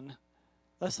man,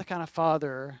 that's the kind of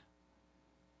father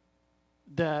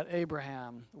that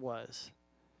Abraham was.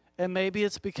 And maybe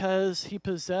it's because he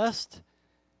possessed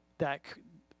that,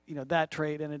 you know, that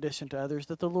trait in addition to others,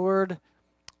 that the Lord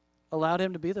allowed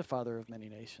him to be the father of many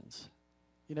nations.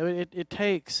 You know, it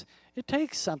takes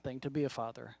something to be a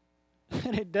father.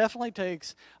 And it definitely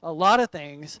takes a lot of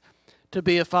things to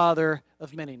be a father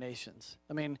of many nations.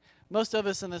 I mean, most of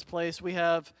us in this place, we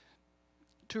have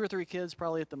 2 or 3 kids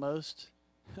probably at the most.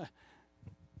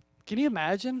 Can you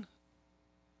imagine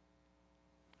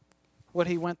what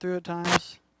he went through at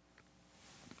times?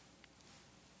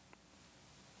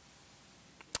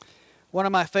 One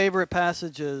of my favorite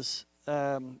passages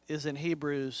is in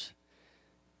Hebrews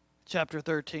chapter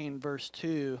 13, verse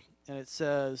 2, and it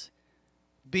says,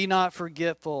 Be not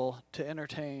forgetful to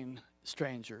entertain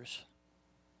strangers.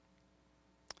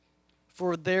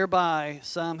 For thereby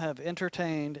some have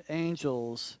entertained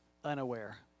angels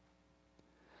unaware.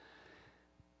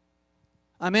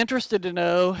 I'm interested to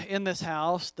know in this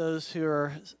house, those who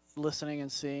are listening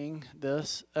and seeing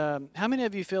this, how many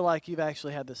of you feel like you've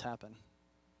actually had this happen?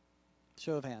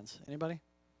 Show of hands. Anybody?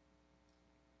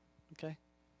 Okay.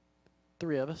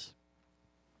 3 of us.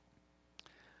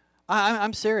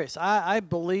 I'm serious. I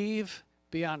believe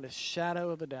beyond a shadow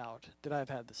of a doubt that I've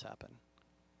had this happen.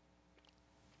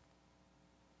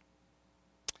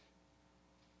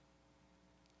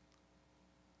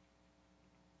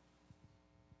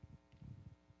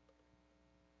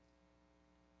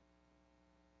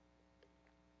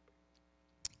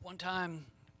 One time,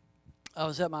 I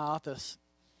was at my office,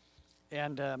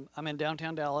 and I'm in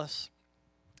downtown Dallas,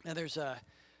 and there's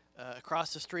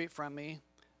across the street from me,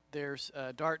 there's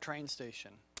a DART train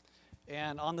station.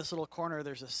 And on this little corner,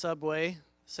 there's a Subway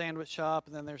sandwich shop,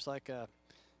 and then there's like a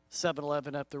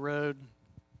 7-Eleven up the road.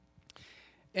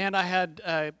 And I had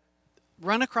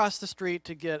run across the street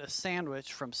to get a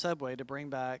sandwich from Subway to bring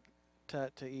back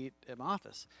to eat at my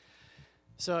office.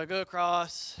 So I go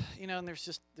across, and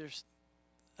there's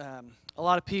a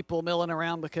lot of people milling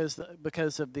around because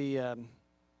of the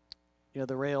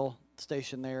the rail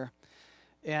station there.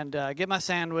 And I get my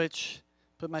sandwich,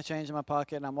 put my change in my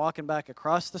pocket, and I'm walking back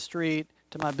across the street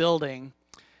to my building.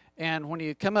 And when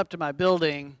you come up to my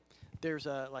building, there's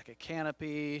like a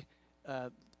canopy, 4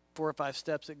 or 5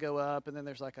 steps that go up, and then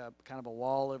there's like a kind of a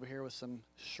wall over here with some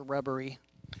shrubbery.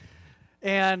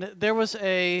 And there was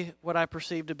what I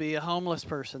perceived to be a homeless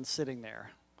person sitting there.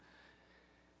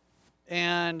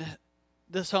 And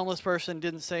this homeless person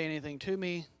didn't say anything to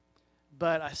me,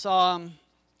 but I saw him.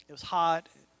 It was hot.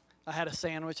 I had a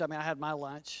sandwich. I had my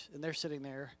lunch, and they're sitting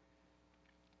there,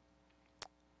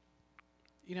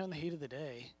 in the heat of the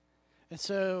day. And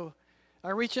so I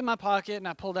reached in my pocket, and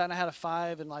I pulled out, and I had a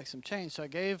 5 and like some change. So I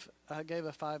gave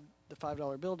the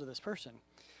 $5 bill to this person.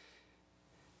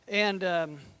 And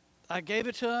I gave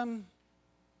it to him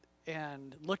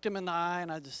and looked him in the eye,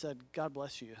 and I just said, "God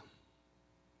bless you."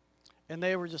 And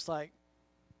they were just like,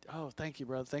 "Oh, thank you,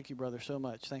 brother. Thank you, brother, so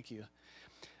much. Thank you."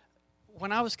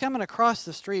 When I was coming across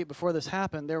the street before this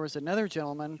happened, there was another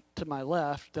gentleman to my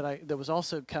left that was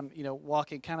also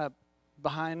walking kind of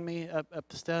behind me up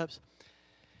the steps.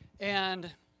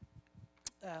 And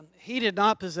he did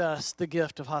not possess the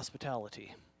gift of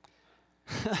hospitality.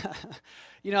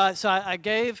 So I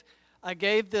gave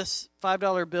this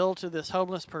 $5 bill to this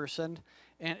homeless person,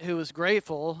 and who was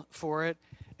grateful for it.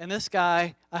 And this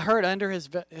guy, I heard under his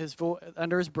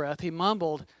breath, he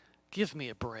mumbled, "Give me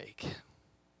a break."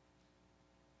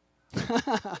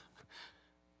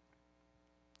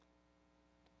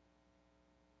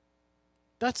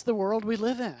 That's the world we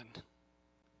live in.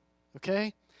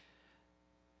 Okay?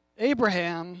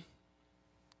 Abraham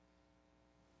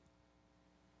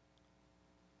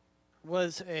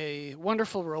was a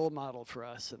wonderful role model for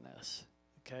us in this.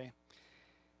 Okay?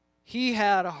 He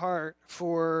had a heart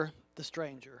for the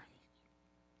stranger.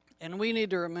 And we need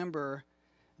to remember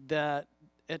that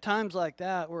at times like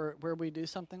that, where we do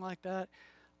something like that,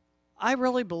 I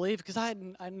really believe, because I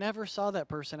never saw that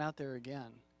person out there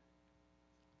again.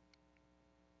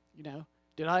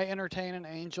 Did I entertain an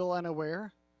angel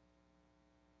unaware?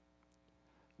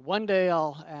 One day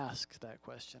I'll ask that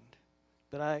question.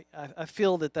 But I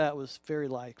feel that was very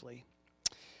likely.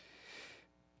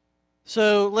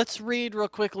 So let's read real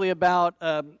quickly about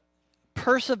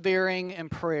persevering in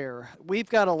prayer. We've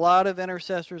got a lot of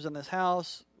intercessors in this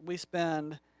house. We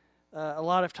spend a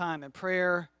lot of time in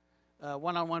prayer,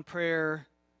 one-on-one prayer,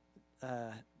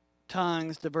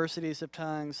 tongues, diversities of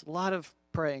tongues, a lot of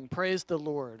praying. Praise the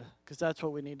Lord, because that's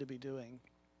what we need to be doing.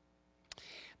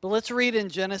 But let's read in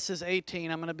Genesis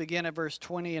 18. I'm going to begin at verse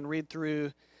 20 and read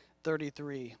through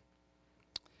 33.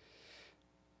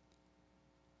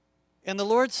 And the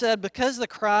Lord said, "Because the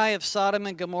cry of Sodom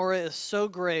and Gomorrah is so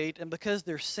great, and because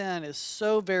their sin is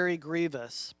so very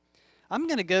grievous, I'm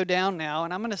going to go down now,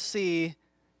 and I'm going to see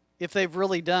if they've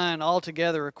really done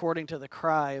altogether according to the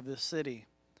cry of this city,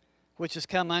 which has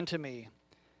come unto me.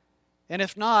 And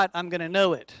if not, I'm going to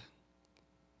know it."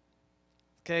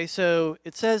 Okay, so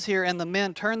it says here, "And the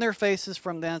men turned their faces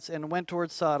from thence and went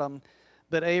toward Sodom,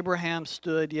 but Abraham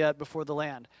stood yet before the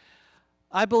land."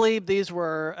 I believe these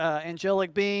were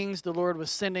angelic beings the Lord was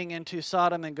sending into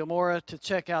Sodom and Gomorrah to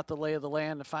check out the lay of the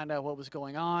land and find out what was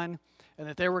going on, and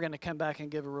that they were going to come back and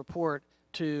give a report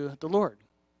to the Lord.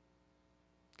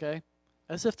 Okay?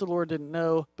 As if the Lord didn't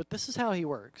know, but this is how he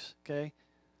works. Okay?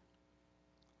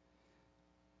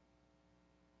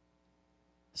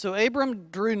 So Abram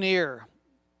drew near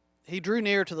he drew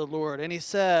near to the Lord, and he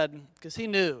said, because he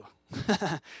knew,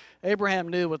 Abraham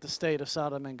knew what the state of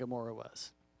Sodom and Gomorrah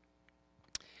was.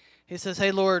 He says,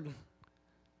 hey, Lord,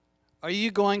 are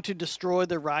you going to destroy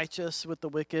the righteous with the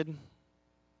wicked?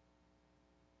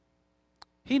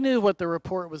 He knew what the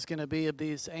report was going to be of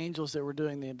these angels that were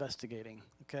doing the investigating,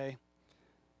 okay?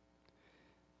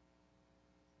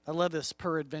 I love this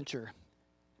peradventure.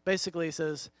 Basically, he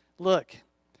says, look,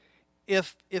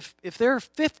 if there are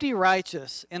 50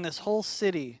 righteous in this whole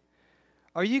city,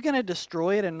 are you going to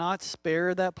destroy it and not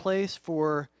spare that place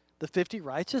for the 50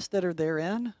 righteous that are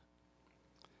therein?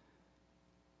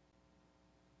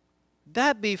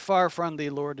 That be far from thee,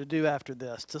 Lord, to do after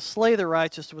this, to slay the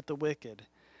righteous with the wicked,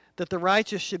 that the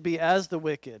righteous should be as the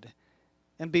wicked,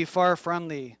 and be far from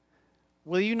thee.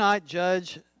 Will you not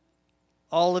judge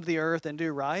all of the earth and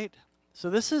do right? So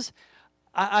this is,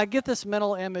 I get this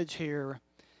mental image here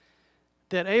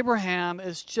that Abraham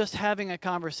is just having a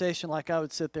conversation like I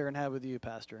would sit there and have with you,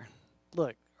 Pastor.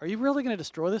 Look, are you really going to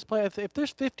destroy this place? If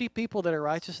there's 50 people that are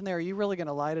righteous in there, are you really going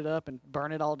to light it up and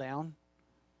burn it all down?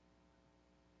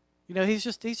 You know, he's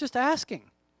just asking.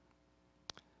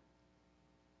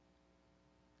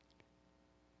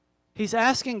 He's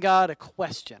asking God a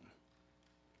question.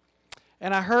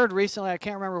 And I heard recently, I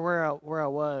can't remember where I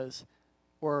was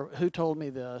or who told me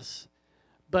this,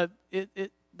 but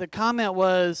the comment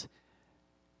was,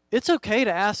 it's okay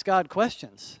to ask God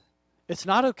questions. It's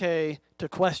not okay to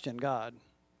question God.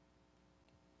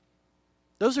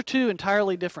 Those are two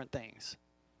entirely different things.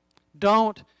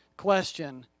 Don't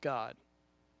question God.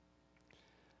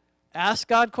 Ask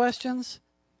God questions.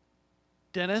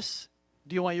 Dennis,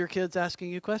 do you want your kids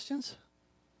asking you questions?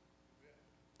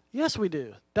 Yes, we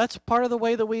do. That's part of the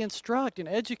way that we instruct and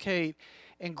educate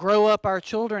and grow up our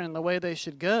children in the way they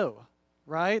should go,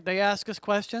 right? They ask us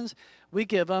questions. We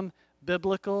give them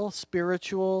biblical,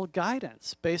 spiritual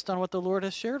guidance based on what the Lord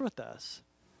has shared with us.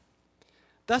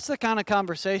 That's the kind of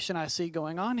conversation I see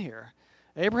going on here.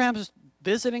 Abraham's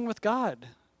visiting with God,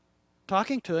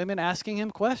 talking to him and asking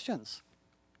him questions.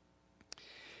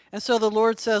 And so the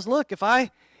Lord says, look,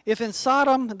 if in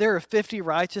Sodom there are 50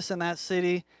 righteous in that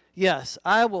city, yes,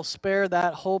 I will spare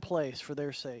that whole place for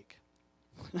their sake.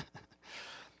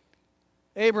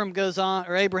 Abraham goes on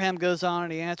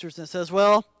and he answers and says,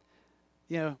 well,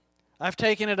 you know, I've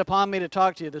taken it upon me to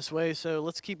talk to you this way, so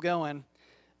let's keep going.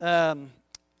 And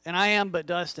I am but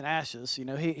dust and ashes. You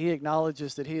know, he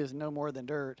acknowledges that he is no more than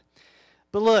dirt.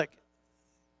 But look,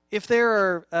 if there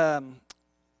are, I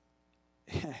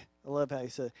love how he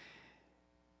said,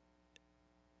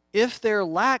 if there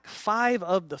lack 5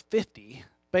 of the 50,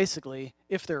 basically,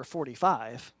 if there are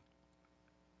 45,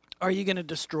 are you going to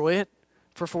destroy it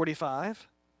for 45?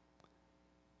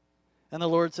 And the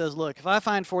Lord says, look, if I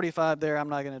find 45 there, I'm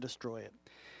not going to destroy it.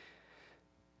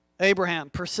 Abraham,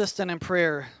 persistent in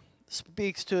prayer,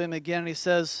 speaks to him again, and he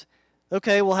says,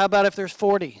 okay, well, how about if there's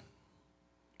 40?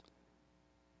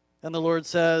 And the Lord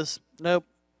says, nope,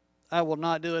 I will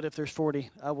not do it if there's 40.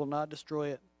 I will not destroy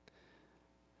it.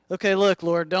 Okay, look,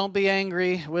 Lord, don't be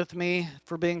angry with me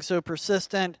for being so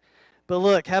persistent. But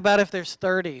look, how about if there's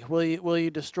 30? Will you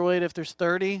destroy it if there's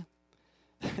 30?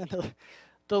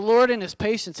 The Lord in his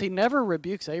patience, he never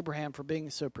rebukes Abraham for being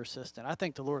so persistent. I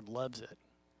think the Lord loves it.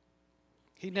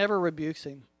 He never rebukes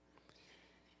him.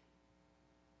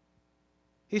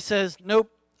 He says,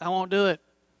 nope, I won't do it.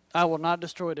 I will not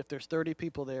destroy it if there's 30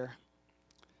 people there.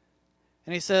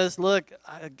 And he says, look,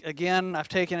 again, I've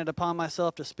taken it upon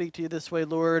myself to speak to you this way,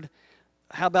 Lord.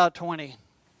 How about 20?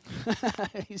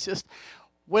 He's just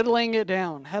whittling it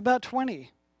down. How about 20?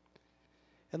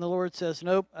 And the Lord says,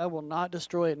 nope, I will not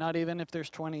destroy it, not even if there's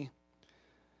 20.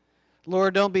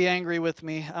 Lord, don't be angry with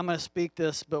me. I'm going to speak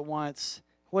this but once.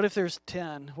 What if there's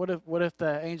 10? What if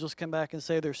the angels come back and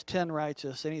say there's 10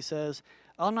 righteous? And he says,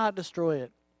 I'll not destroy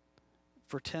it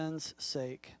for 10's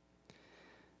sake.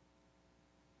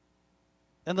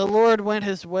 And the Lord went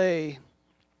his way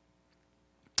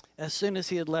as soon as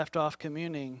he had left off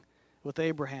communing with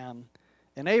Abraham.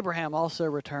 And Abraham also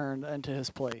returned unto his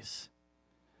place.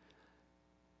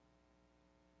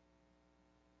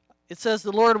 It says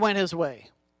the Lord went his way.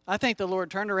 I think the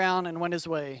Lord turned around and went his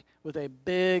way with a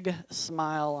big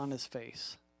smile on his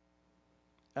face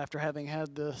after having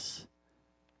had this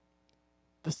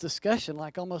discussion,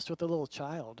 like almost with a little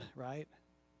child, right?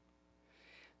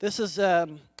 This is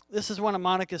one of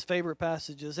Monica's favorite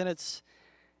passages, and it's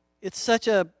such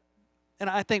a, and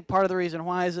I think part of the reason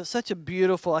why is it's such a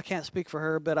beautiful, I can't speak for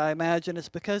her, but I imagine it's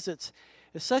because it's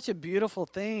such a beautiful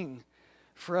thing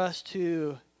for us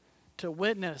to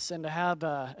witness and to have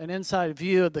an inside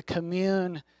view of the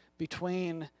commune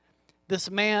between this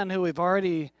man who we've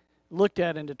already looked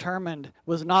at and determined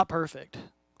was not perfect.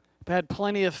 Had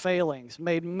plenty of failings,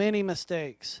 made many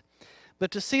mistakes.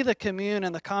 But to see the commune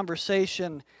and the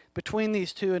conversation between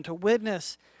these two and to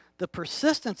witness the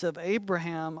persistence of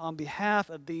Abraham on behalf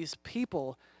of these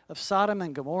people of Sodom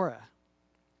and Gomorrah.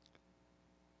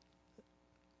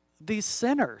 These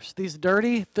sinners, these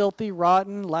dirty, filthy,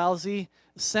 rotten, lousy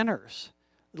sinners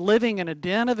living in a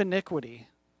den of iniquity.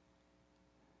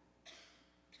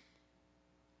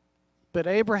 But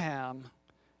Abraham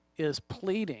is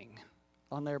pleading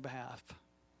on their behalf.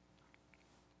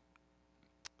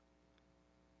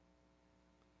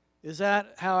 Is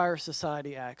that how our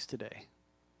society acts today?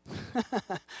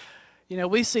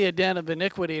 We see a den of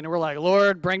iniquity and we're like,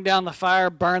 Lord, bring down the fire,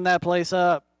 burn that place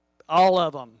up, all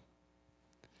of them.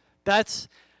 That's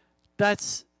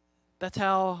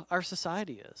how our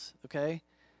society is, okay?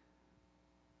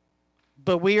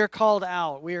 But we are called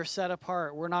out. We are set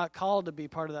apart. We're not called to be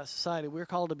part of that society. We're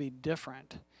called to be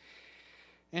different.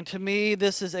 And to me,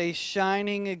 this is a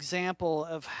shining example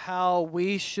of how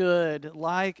we should,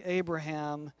 like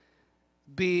Abraham,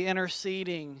 be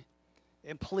interceding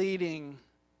and pleading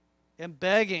and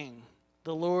begging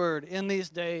the Lord in these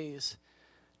days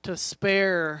to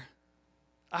spare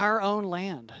our own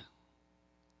land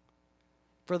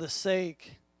for the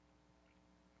sake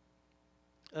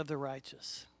of the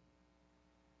righteous.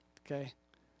 Okay?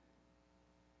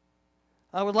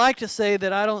 I would like to say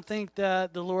that I don't think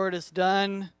that the Lord is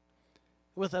done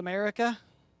with America,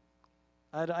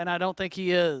 and I don't think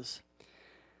He is.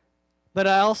 But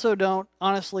I also don't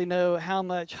honestly know how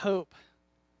much hope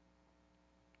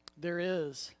there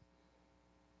is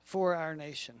for our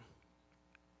nation.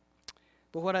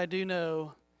 But what I do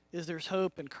know is there's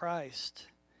hope in Christ.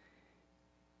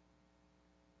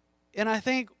 And I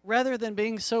think rather than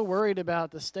being so worried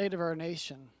about the state of our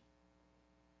nation,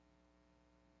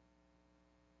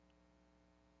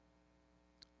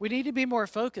 we need to be more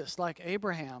focused, like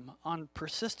Abraham, on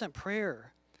persistent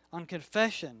prayer, on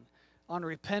confession, on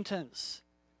repentance,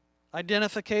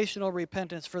 identificational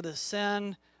repentance for the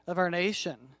sin of our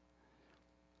nation.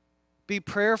 Be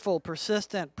prayerful,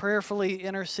 persistent, prayerfully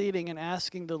interceding and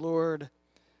asking the Lord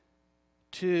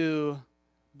to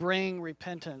bring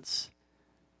repentance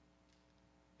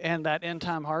and that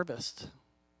end-time harvest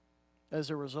as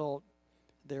a result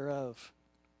thereof.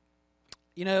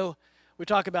 We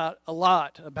talk a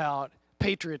lot about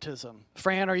patriotism.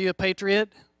 Fran, are you a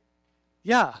patriot?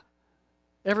 Yeah.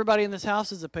 Everybody in this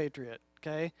house is a patriot,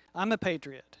 okay? I'm a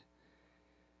patriot.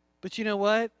 But you know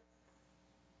what?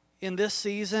 In this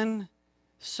season,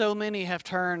 so many have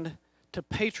turned to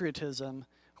patriotism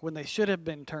when they should have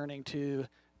been turning to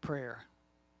prayer.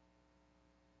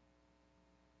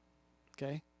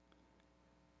 Okay?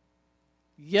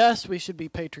 Yes, we should be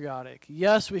patriotic.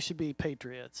 Yes, we should be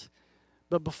patriots.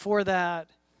 But before that,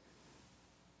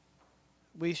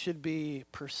 we should be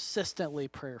persistently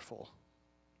prayerful.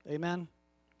 Amen?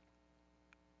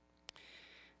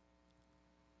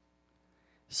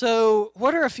 So,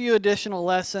 what are a few additional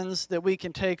lessons that we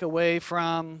can take away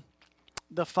from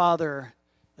the Father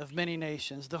of many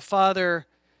nations, the Father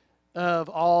of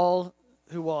all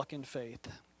who walk in faith?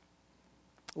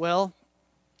 Well,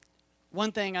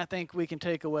 one thing I think we can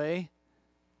take away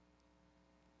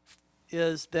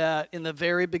is that in the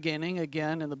very beginning,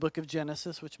 again, in the book of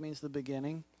Genesis, which means the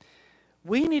beginning,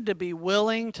 we need to be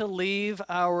willing to leave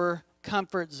our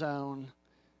comfort zone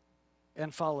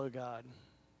and follow God.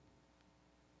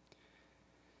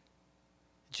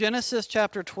 Genesis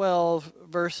chapter 12,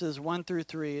 verses 1 through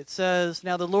 3, it says,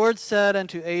 "Now the Lord said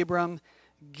unto Abram,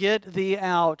 Get thee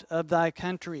out of thy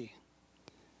country,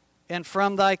 and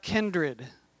from thy kindred,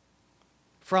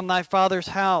 from thy father's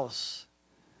house,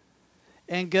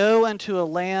 and go unto a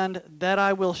land that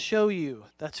I will show you."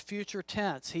 That's future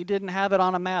tense. He didn't have it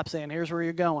on a map saying, here's where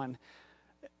you're going.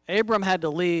 Abram had to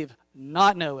leave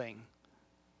not knowing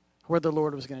where the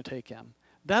Lord was going to take him.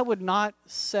 That would not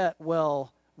set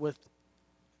well with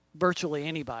virtually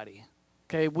anybody.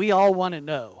 Okay, we all want to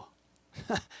know.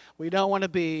 We don't want to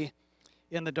be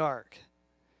in the dark.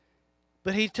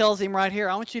 But he tells him right here,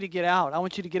 I want you to get out. I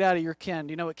want you to get out of your kin.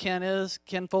 Do you know what kin is?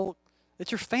 Kinfolk?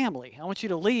 It's your family. I want you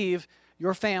to leave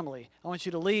your family. I want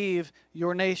you to leave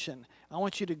your nation. I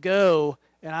want you to go,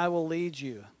 and I will lead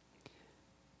you.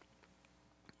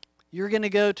 You're going to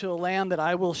go to a land that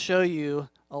I will show you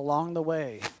along the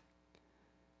way.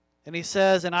 And he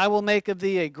says, "And I will make of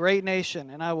thee a great nation,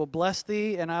 and I will bless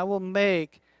thee, and I will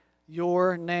make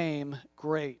your name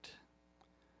great.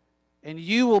 And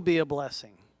you will be a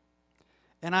blessing.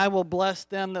 And I will bless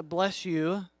them that bless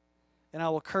you, and I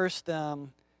will curse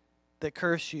them that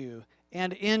curse you.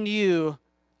 And in you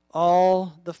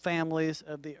all the families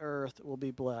of the earth will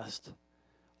be blessed.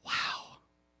 Wow.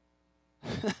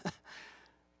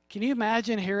 Can you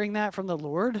imagine hearing that from the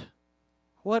Lord?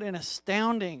 What an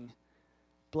astounding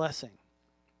blessing.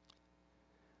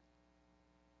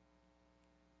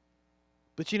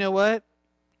 But you know what?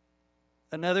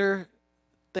 Another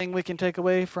thing we can take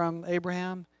away from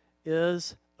Abraham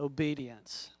is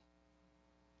obedience.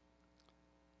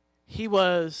 He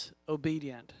was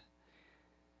obedient.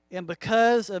 And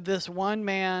because of this one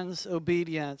man's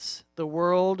obedience, the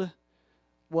world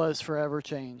was forever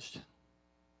changed.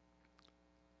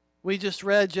 We just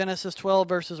read Genesis 12,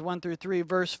 verses 1 through 3.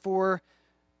 Verse 4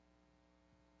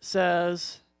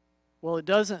 says, well, it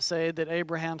doesn't say that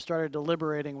Abraham started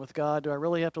deliberating with God. Do I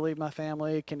really have to leave my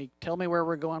family? Can you tell me where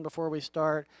we're going before we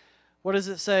start? What does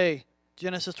it say?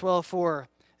 Genesis 12:4.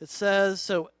 It says,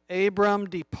 so Abram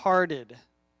departed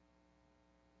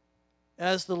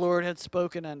as the Lord had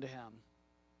spoken unto him.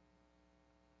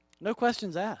 No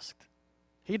questions asked.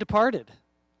 He departed.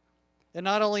 And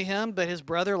not only him, but his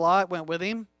brother Lot went with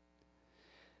him.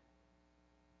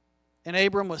 And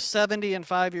Abram was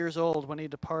 75 years old when he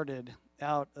departed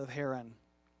out of Haran.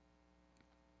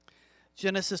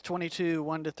 Genesis 22,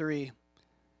 1-3.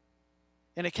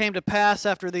 And it came to pass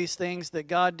after these things that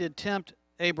God did tempt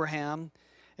Abraham,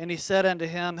 and he said unto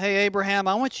him, hey, Abraham,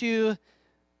 I want you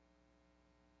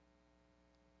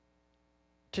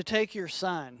to take your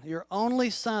son, your only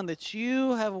son that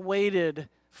you have waited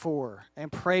for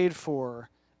and prayed for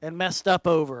and messed up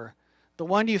over, the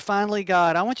one you finally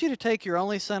got. I want you to take your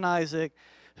only son Isaac,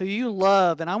 who you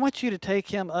love, and I want you to take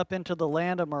him up into the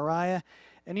land of Moriah.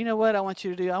 And you know what I want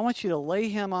you to do? I want you to lay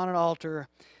him on an altar,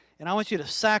 and I want you to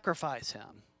sacrifice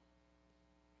him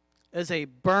as a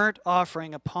burnt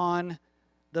offering upon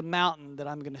the mountain that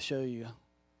I'm going to show you.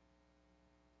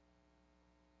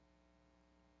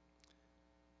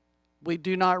 We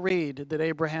do not read that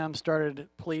Abraham started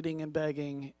pleading and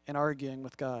begging and arguing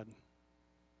with God.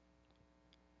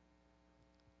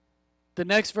 The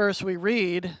next verse we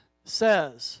read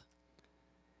says,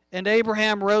 and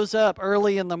Abraham rose up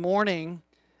early in the morning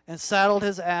and saddled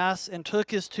his ass and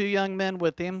took his 2 young men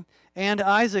with him and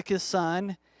Isaac his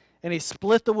son, and he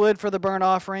split the wood for the burnt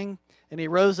offering, and he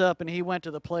rose up and he went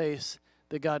to the place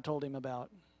that God told him about.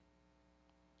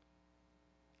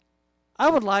 I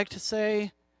would like to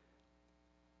say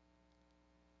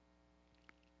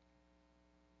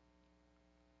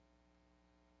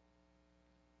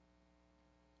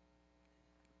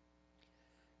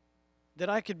that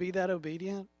I could be that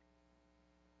obedient.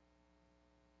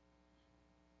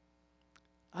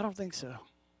 I don't think so.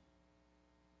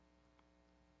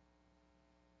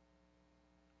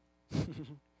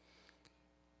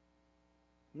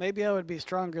 Maybe I would be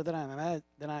stronger than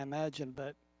I imagined,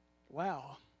 but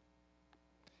wow.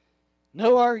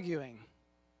 No arguing.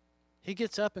 He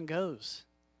gets up and goes.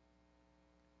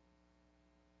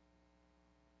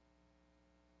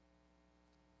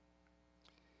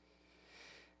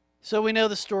 So we know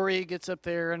the story. He gets up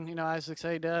there, and Isaac's,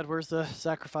 hey, Dad, where's the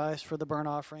sacrifice for the burnt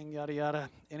offering? Yada yada.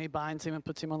 And he binds him and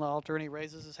puts him on the altar, and he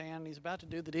raises his hand. And he's about to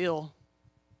do the deal.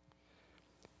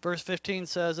 Verse 15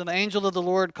 says, and the angel of the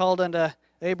Lord called unto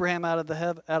Abraham out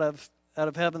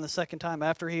of heaven the second time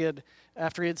after he had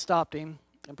stopped him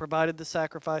and provided the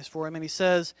sacrifice for him. And he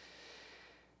says,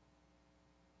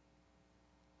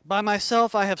 by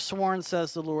myself I have sworn,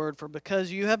 says the Lord, for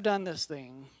because you have done this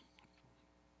thing,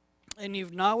 and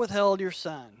you've not withheld your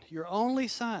son, your only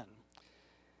son,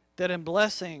 that in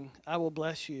blessing I will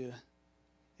bless you,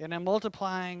 and in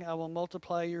multiplying I will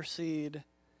multiply your seed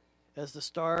as the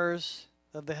stars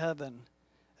of the heaven,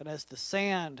 and as the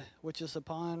sand which is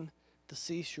upon the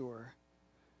seashore.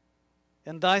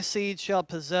 And thy seed shall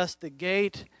possess the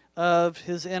gate of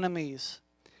his enemies,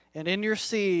 and in your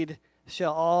seed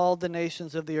shall all the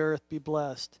nations of the earth be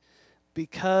blessed,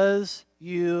 because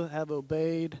you have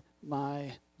obeyed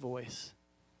my voice.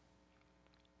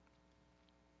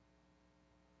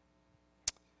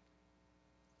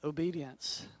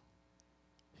 Obedience.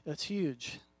 That's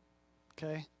huge.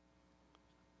 Okay?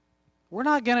 We're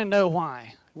not going to know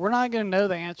why. We're not going to know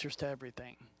the answers to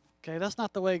everything. Okay? That's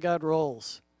not the way God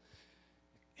rolls.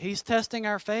 He's testing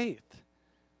our faith.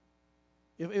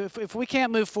 If we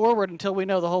can't move forward until we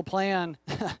know the whole plan,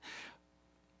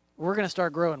 we're going to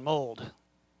start growing mold.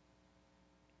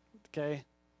 Okay?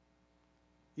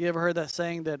 You ever heard that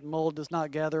saying that mold does not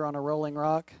gather on a rolling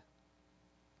rock?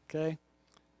 Okay?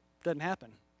 Doesn't happen.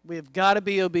 We've got to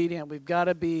be obedient. We've got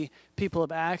to be people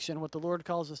of action. What the Lord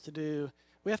calls us to do,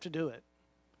 we have to do it.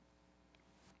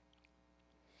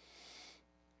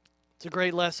 It's a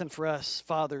great lesson for us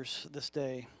fathers this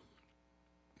day.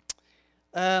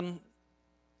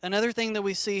 Another thing that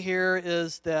we see here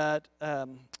is that,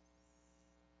 and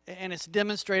it's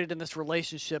demonstrated in this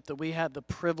relationship that we had the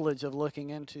privilege of looking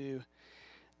into,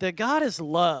 that God is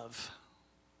love,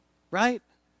 right?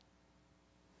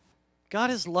 God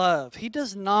is love. He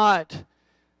does not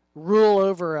rule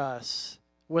over us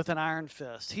with an iron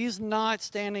fist. He's not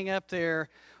standing up there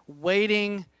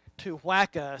waiting to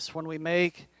whack us when we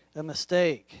make a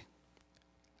mistake.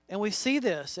 And we see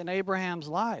this in Abraham's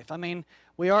life. I mean,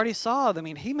 we already saw,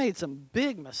 he made some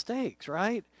big mistakes,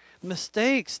 right?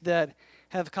 Mistakes that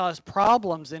have caused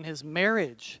problems in his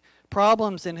marriage,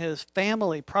 problems in his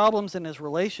family, problems in his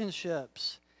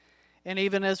relationships. And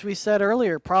even as we said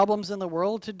earlier, problems in the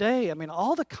world today. I mean,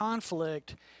 all the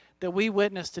conflict that we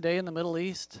witness today in the Middle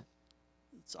East,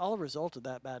 it's all a result of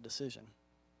that bad decision.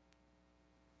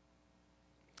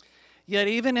 Yet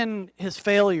even in his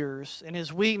failures and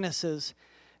his weaknesses,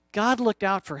 God looked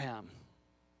out for him.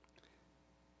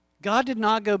 God did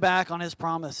not go back on his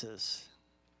promises.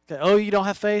 Okay, oh, you don't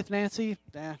have faith, Nancy?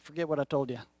 Forget what I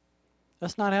told you.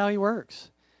 That's not how he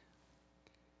works.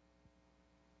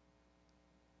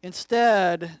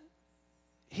 Instead,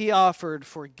 he offered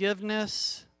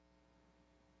forgiveness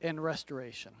and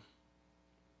restoration.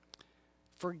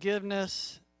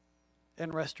 Forgiveness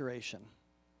and restoration.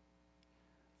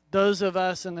 Those of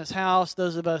us in this house,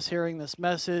 those of us hearing this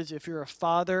message, if you're a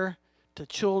father to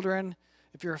children,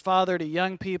 if you're a father to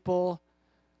young people,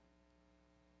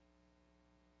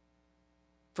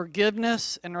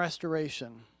 forgiveness and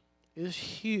restoration is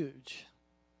huge.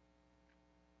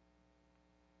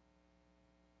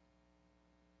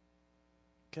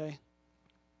 Okay?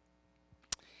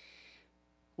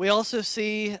 We also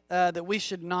see that we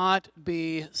should not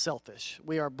be selfish.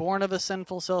 We are born of a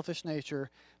sinful, selfish nature,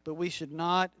 but we should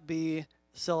not be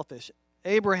selfish.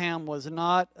 Abraham was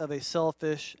not of a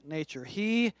selfish nature.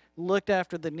 He looked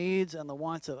after the needs and the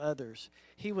wants of others.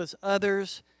 He was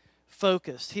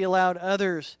others-focused. He allowed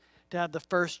others to have the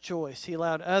first choice. He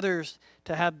allowed others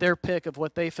to have their pick of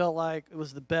what they felt like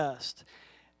was the best.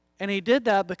 And he did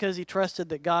that because he trusted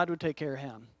that God would take care of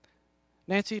him.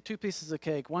 Nancy, 2 pieces of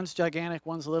cake. One's gigantic,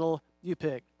 one's little. You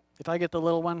pick. If I get the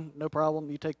little one, no problem.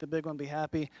 You take the big one, be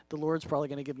happy. The Lord's probably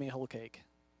going to give me a whole cake.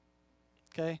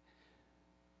 Okay?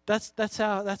 That's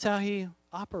how he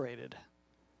operated.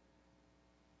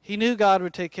 He knew God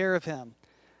would take care of him.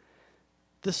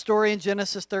 The story in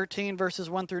Genesis 13, verses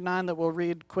 1 through 9 that we'll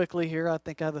read quickly here. I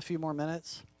think I have a few more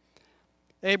minutes.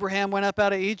 Abraham went up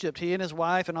out of Egypt, he and his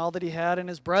wife and all that he had, and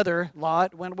his brother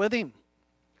Lot went with him.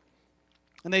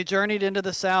 And they journeyed into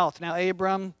the south. Now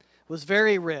Abram was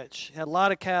very rich, had a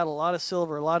lot of cattle, a lot of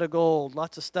silver, a lot of gold,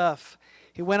 lots of stuff.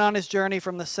 He went on his journey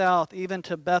from the south, even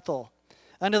to Bethel,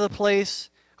 unto the place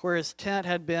where his tent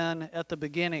had been at the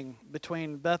beginning,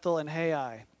 between Bethel and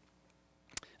Hai,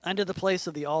 unto the place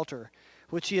of the altar,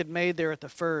 which he had made there at the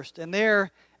first. And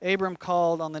there Abram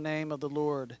called on the name of the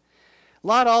Lord.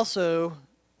 Lot also,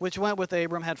 which went with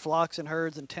Abram, had flocks and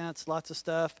herds and tents, lots of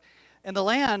stuff. And the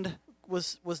land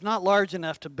was not large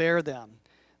enough to bear them,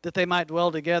 that they might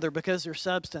dwell together, because their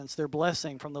substance, their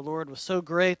blessing from the Lord was so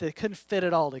great they couldn't fit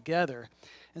it all together.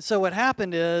 And so what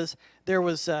happened is there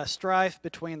was strife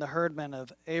between the herdmen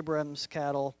of Abram's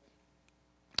cattle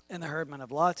and the herdmen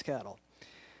of Lot's cattle.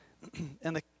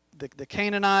 And the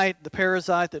Canaanite, the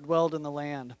Perizzite that dwelled in the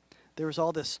land, there was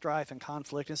all this strife and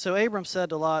conflict. And so Abram said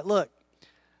to Lot, look,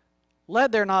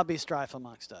 let there not be strife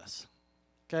amongst us.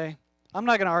 Okay? I'm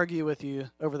not going to argue with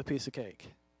you over the piece of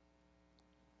cake.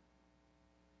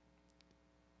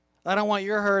 I don't want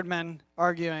your herdmen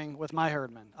arguing with my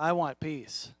herdmen. I want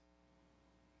peace.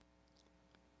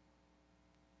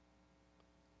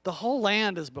 The whole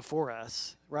land is before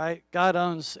us, right? God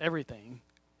owns everything.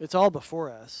 It's all before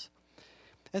us.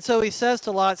 And so he says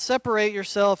to Lot, separate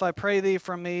yourself, I pray thee,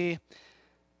 from me.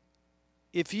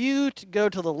 If you go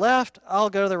to the left, I'll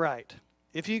go to the right.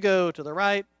 If you go to the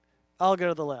right, I'll go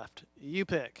to the left. You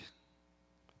pick.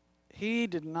 He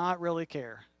did not really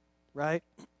care, right?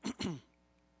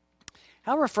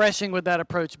 How refreshing would that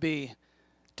approach be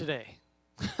today?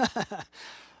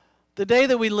 The day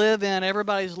that we live in,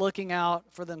 everybody's looking out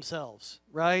for themselves,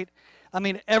 right? I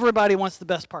mean, everybody wants the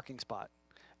best parking spot.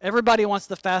 Everybody wants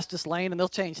the fastest lane, and they'll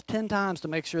change 10 times to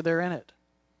make sure they're in it.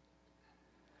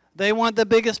 They want the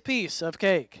biggest piece of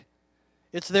cake.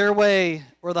 It's their way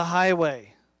or the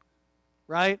highway,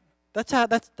 right? That's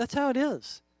how it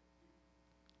is.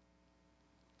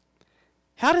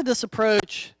 How did this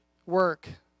approach work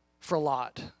for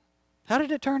Lot? How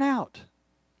did it turn out?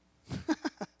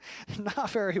 Not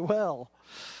very well.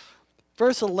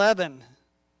 Verse 11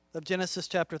 of Genesis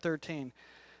chapter 13.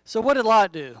 So what did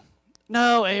Lot do?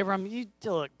 No, Abram, you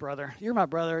look, brother. You're my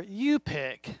brother. You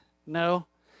pick. No.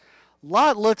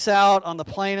 Lot looks out on the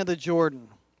plain of the Jordan.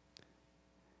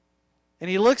 And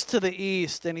he looks to the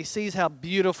east and he sees how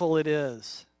beautiful it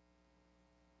is.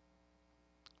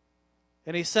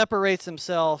 And he separates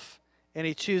himself and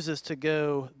he chooses to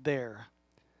go there.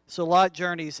 So Lot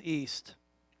journeys east.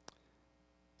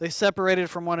 They separated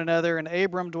from one another, and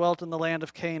Abram dwelt in the land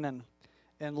of Canaan,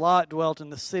 and Lot dwelt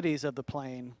in the cities of the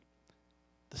plain,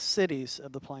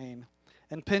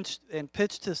 and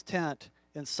pitched his tent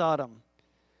in Sodom.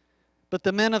 But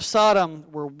the men of Sodom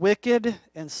were wicked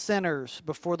and sinners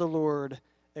before the Lord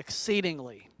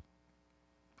exceedingly.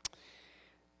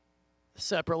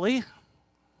 Separately,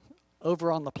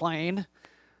 over on the plain,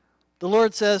 the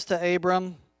Lord says to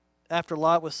Abram, after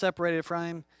Lot was separated from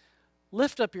him,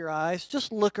 lift up your eyes,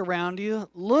 just look around you.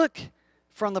 Look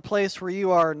from the place where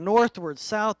you are northward,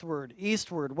 southward,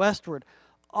 eastward, westward.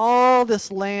 All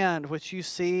this land which you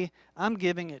see, I'm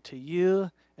giving it to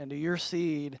you and to your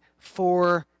seed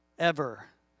forever.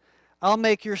 I'll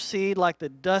make your seed like the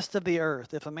dust of the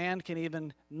earth, if a man can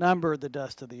even number the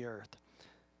dust of the earth.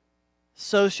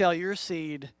 So shall your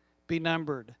seed be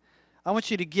numbered. I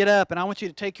want you to get up, and I want you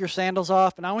to take your sandals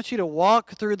off, and I want you to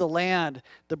walk through the land,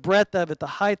 the breadth of it, the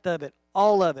height of it,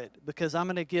 all of it, because I'm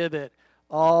going to give it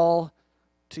all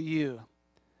to you.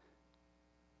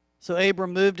 So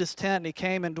Abram moved his tent, and he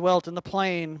came and dwelt in the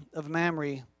plain of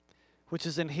Mamre, which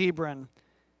is in Hebron.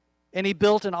 And he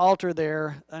built an altar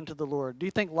there unto the Lord. Do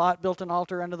you think Lot built an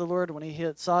altar unto the Lord when he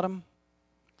hit Sodom?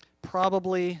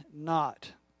 Probably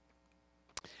not.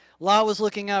 Lot was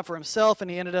looking out for himself,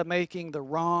 and he ended up making the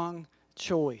wrong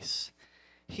choice.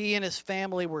 He and his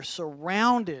family were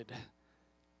surrounded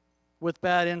with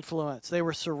bad influence. They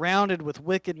were surrounded with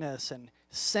wickedness and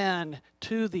sin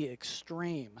to the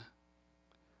extreme.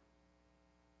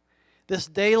 This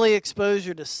daily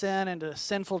exposure to sin and to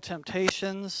sinful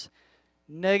temptations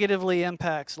negatively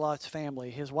impacts Lot's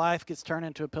family. His wife gets turned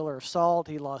into a pillar of salt.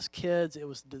 He lost kids. It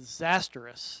was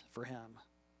disastrous for him.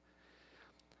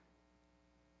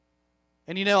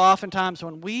 And you know, oftentimes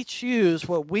when we choose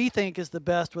what we think is the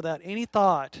best without any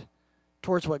thought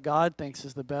towards what God thinks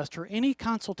is the best, or any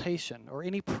consultation, or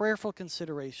any prayerful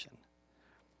consideration,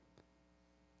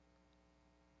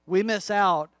 we miss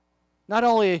out. Not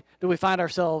only do we find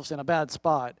ourselves in a bad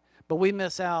spot, but we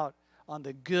miss out on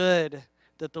the good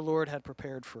that the Lord had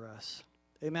prepared for us.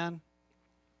 Amen?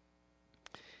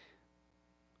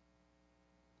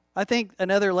 I think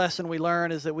another lesson we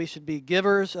learn is that we should be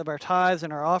givers of our tithes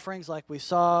and our offerings like we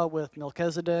saw with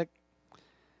Melchizedek.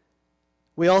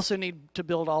 We also need to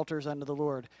build altars unto the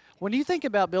Lord. When you think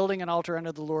about building an altar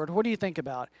unto the Lord, what do you think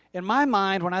about? In my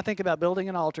mind, when I think about building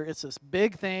an altar, it's this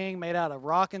big thing made out of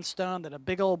rock and stone that a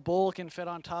big old bull can fit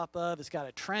on top of. It's got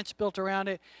a trench built around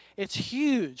it. It's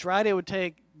huge, right? It would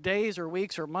take days or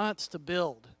weeks or months to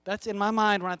build. That's in my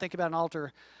mind when I think about an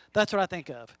altar. That's what I think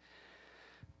of.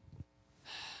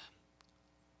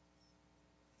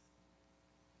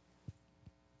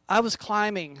 I was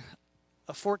climbing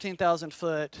a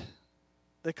 14,000-foot,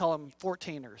 they call them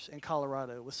 14ers in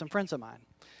Colorado, with some friends of mine.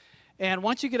 And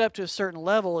once you get up to a certain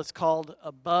level, it's called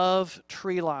above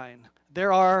tree line.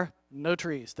 There are no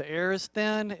trees. The air is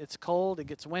thin, it's cold, it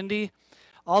gets windy.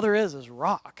 All there is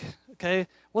rock, okay?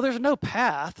 Well, there's no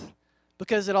path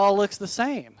because it all looks the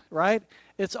same, right?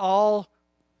 It's all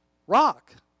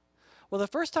rock. Well, the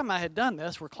first time I had done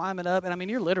this, we're climbing up, and I mean,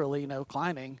 you're literally,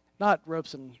 climbing, not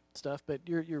ropes and stuff, but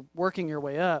you're working your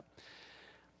way up.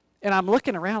 And I'm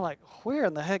looking around like, where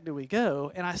in the heck do we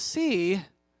go? And I see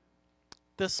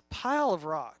this pile of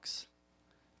rocks,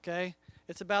 okay?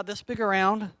 It's about this big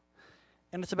around,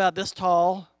 and it's about this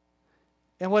tall.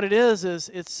 And what it is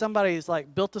it's somebody's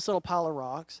built this little pile of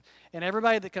rocks, and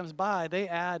everybody that comes by, they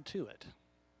add to it.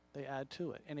 They add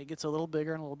to it, and it gets a little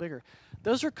bigger and a little bigger.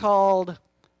 Those are called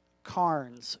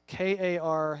cairns,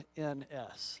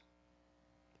 K-A-R-N-S,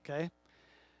 okay?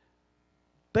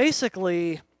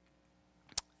 Basically,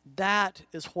 that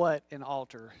is what an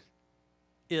altar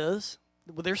is.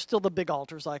 Well, there's still the big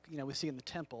altars like, we see in the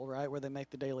temple, right, where they make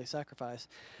the daily sacrifice.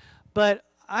 But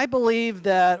I believe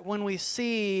that when we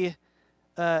see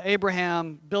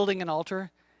Abraham building an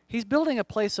altar, he's building a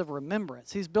place of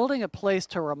remembrance. He's building a place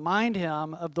to remind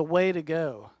him of the way to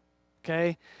go,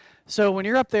 okay? So when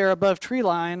you're up there above tree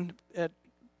line at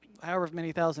however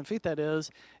many thousand feet that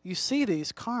is, you see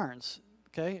these cairns,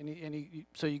 okay?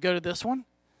 So you go to this one,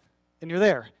 and you're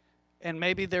there. And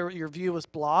maybe your view was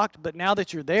blocked, but now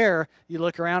that you're there, you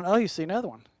look around, you see another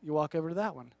one. You walk over to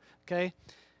that one, okay?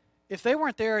 If they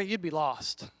weren't there, you'd be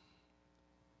lost.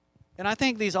 And I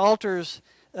think these altars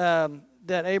that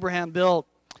Abraham built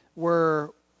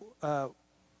were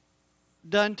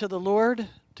done to the Lord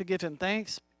to give him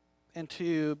thanks and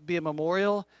to be a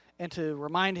memorial and to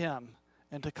remind him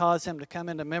and to cause him to come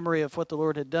into memory of what the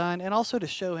Lord had done, and also to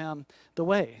show him the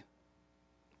way.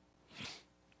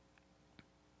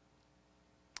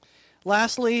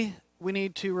 Lastly, we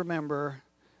need to remember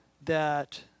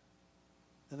that,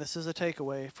 and this is a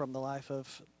takeaway from the life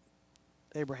of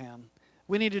Abraham,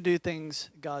 we need to do things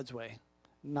God's way,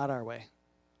 not our way.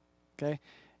 Okay?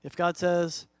 If God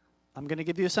says, I'm going to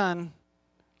give you a son,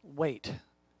 wait.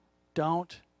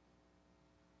 Don't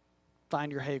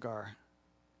find your Hagar.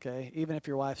 Okay? Even if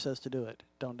your wife says to do it,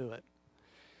 don't do it.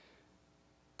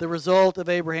 The result of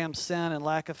Abraham's sin and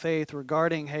lack of faith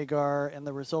regarding Hagar and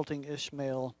the resulting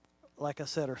Ishmael, like I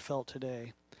said, are felt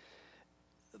today.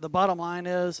 The bottom line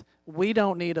is, we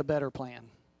don't need a better plan.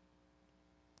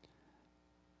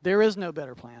 There is no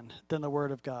better plan than the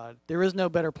Word of God. There is no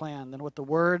better plan than what the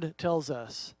Word tells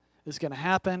us is going to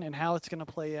happen and how it's going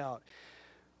to play out.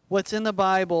 What's in the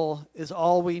Bible is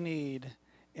all we need,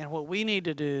 and what we need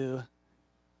to do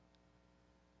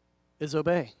is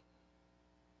obey.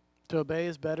 To obey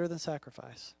is better than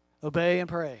sacrifice. Obey and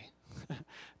pray.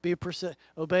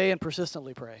 Obey and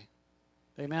persistently pray.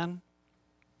 Amen?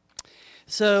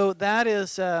 So that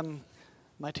is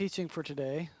my teaching for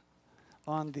today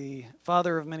on the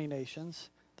Father of many nations,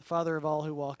 the Father of all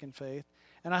who walk in faith.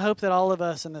 And I hope that all of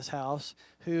us in this house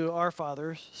who are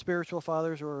fathers, spiritual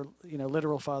fathers or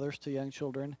literal fathers to young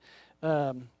children,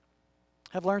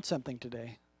 have learned something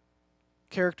today.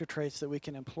 Character traits that we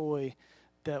can employ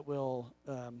that will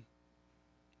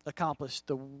accomplish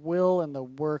the will and the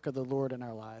work of the Lord in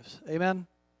our lives. Amen?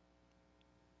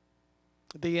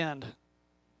 The end.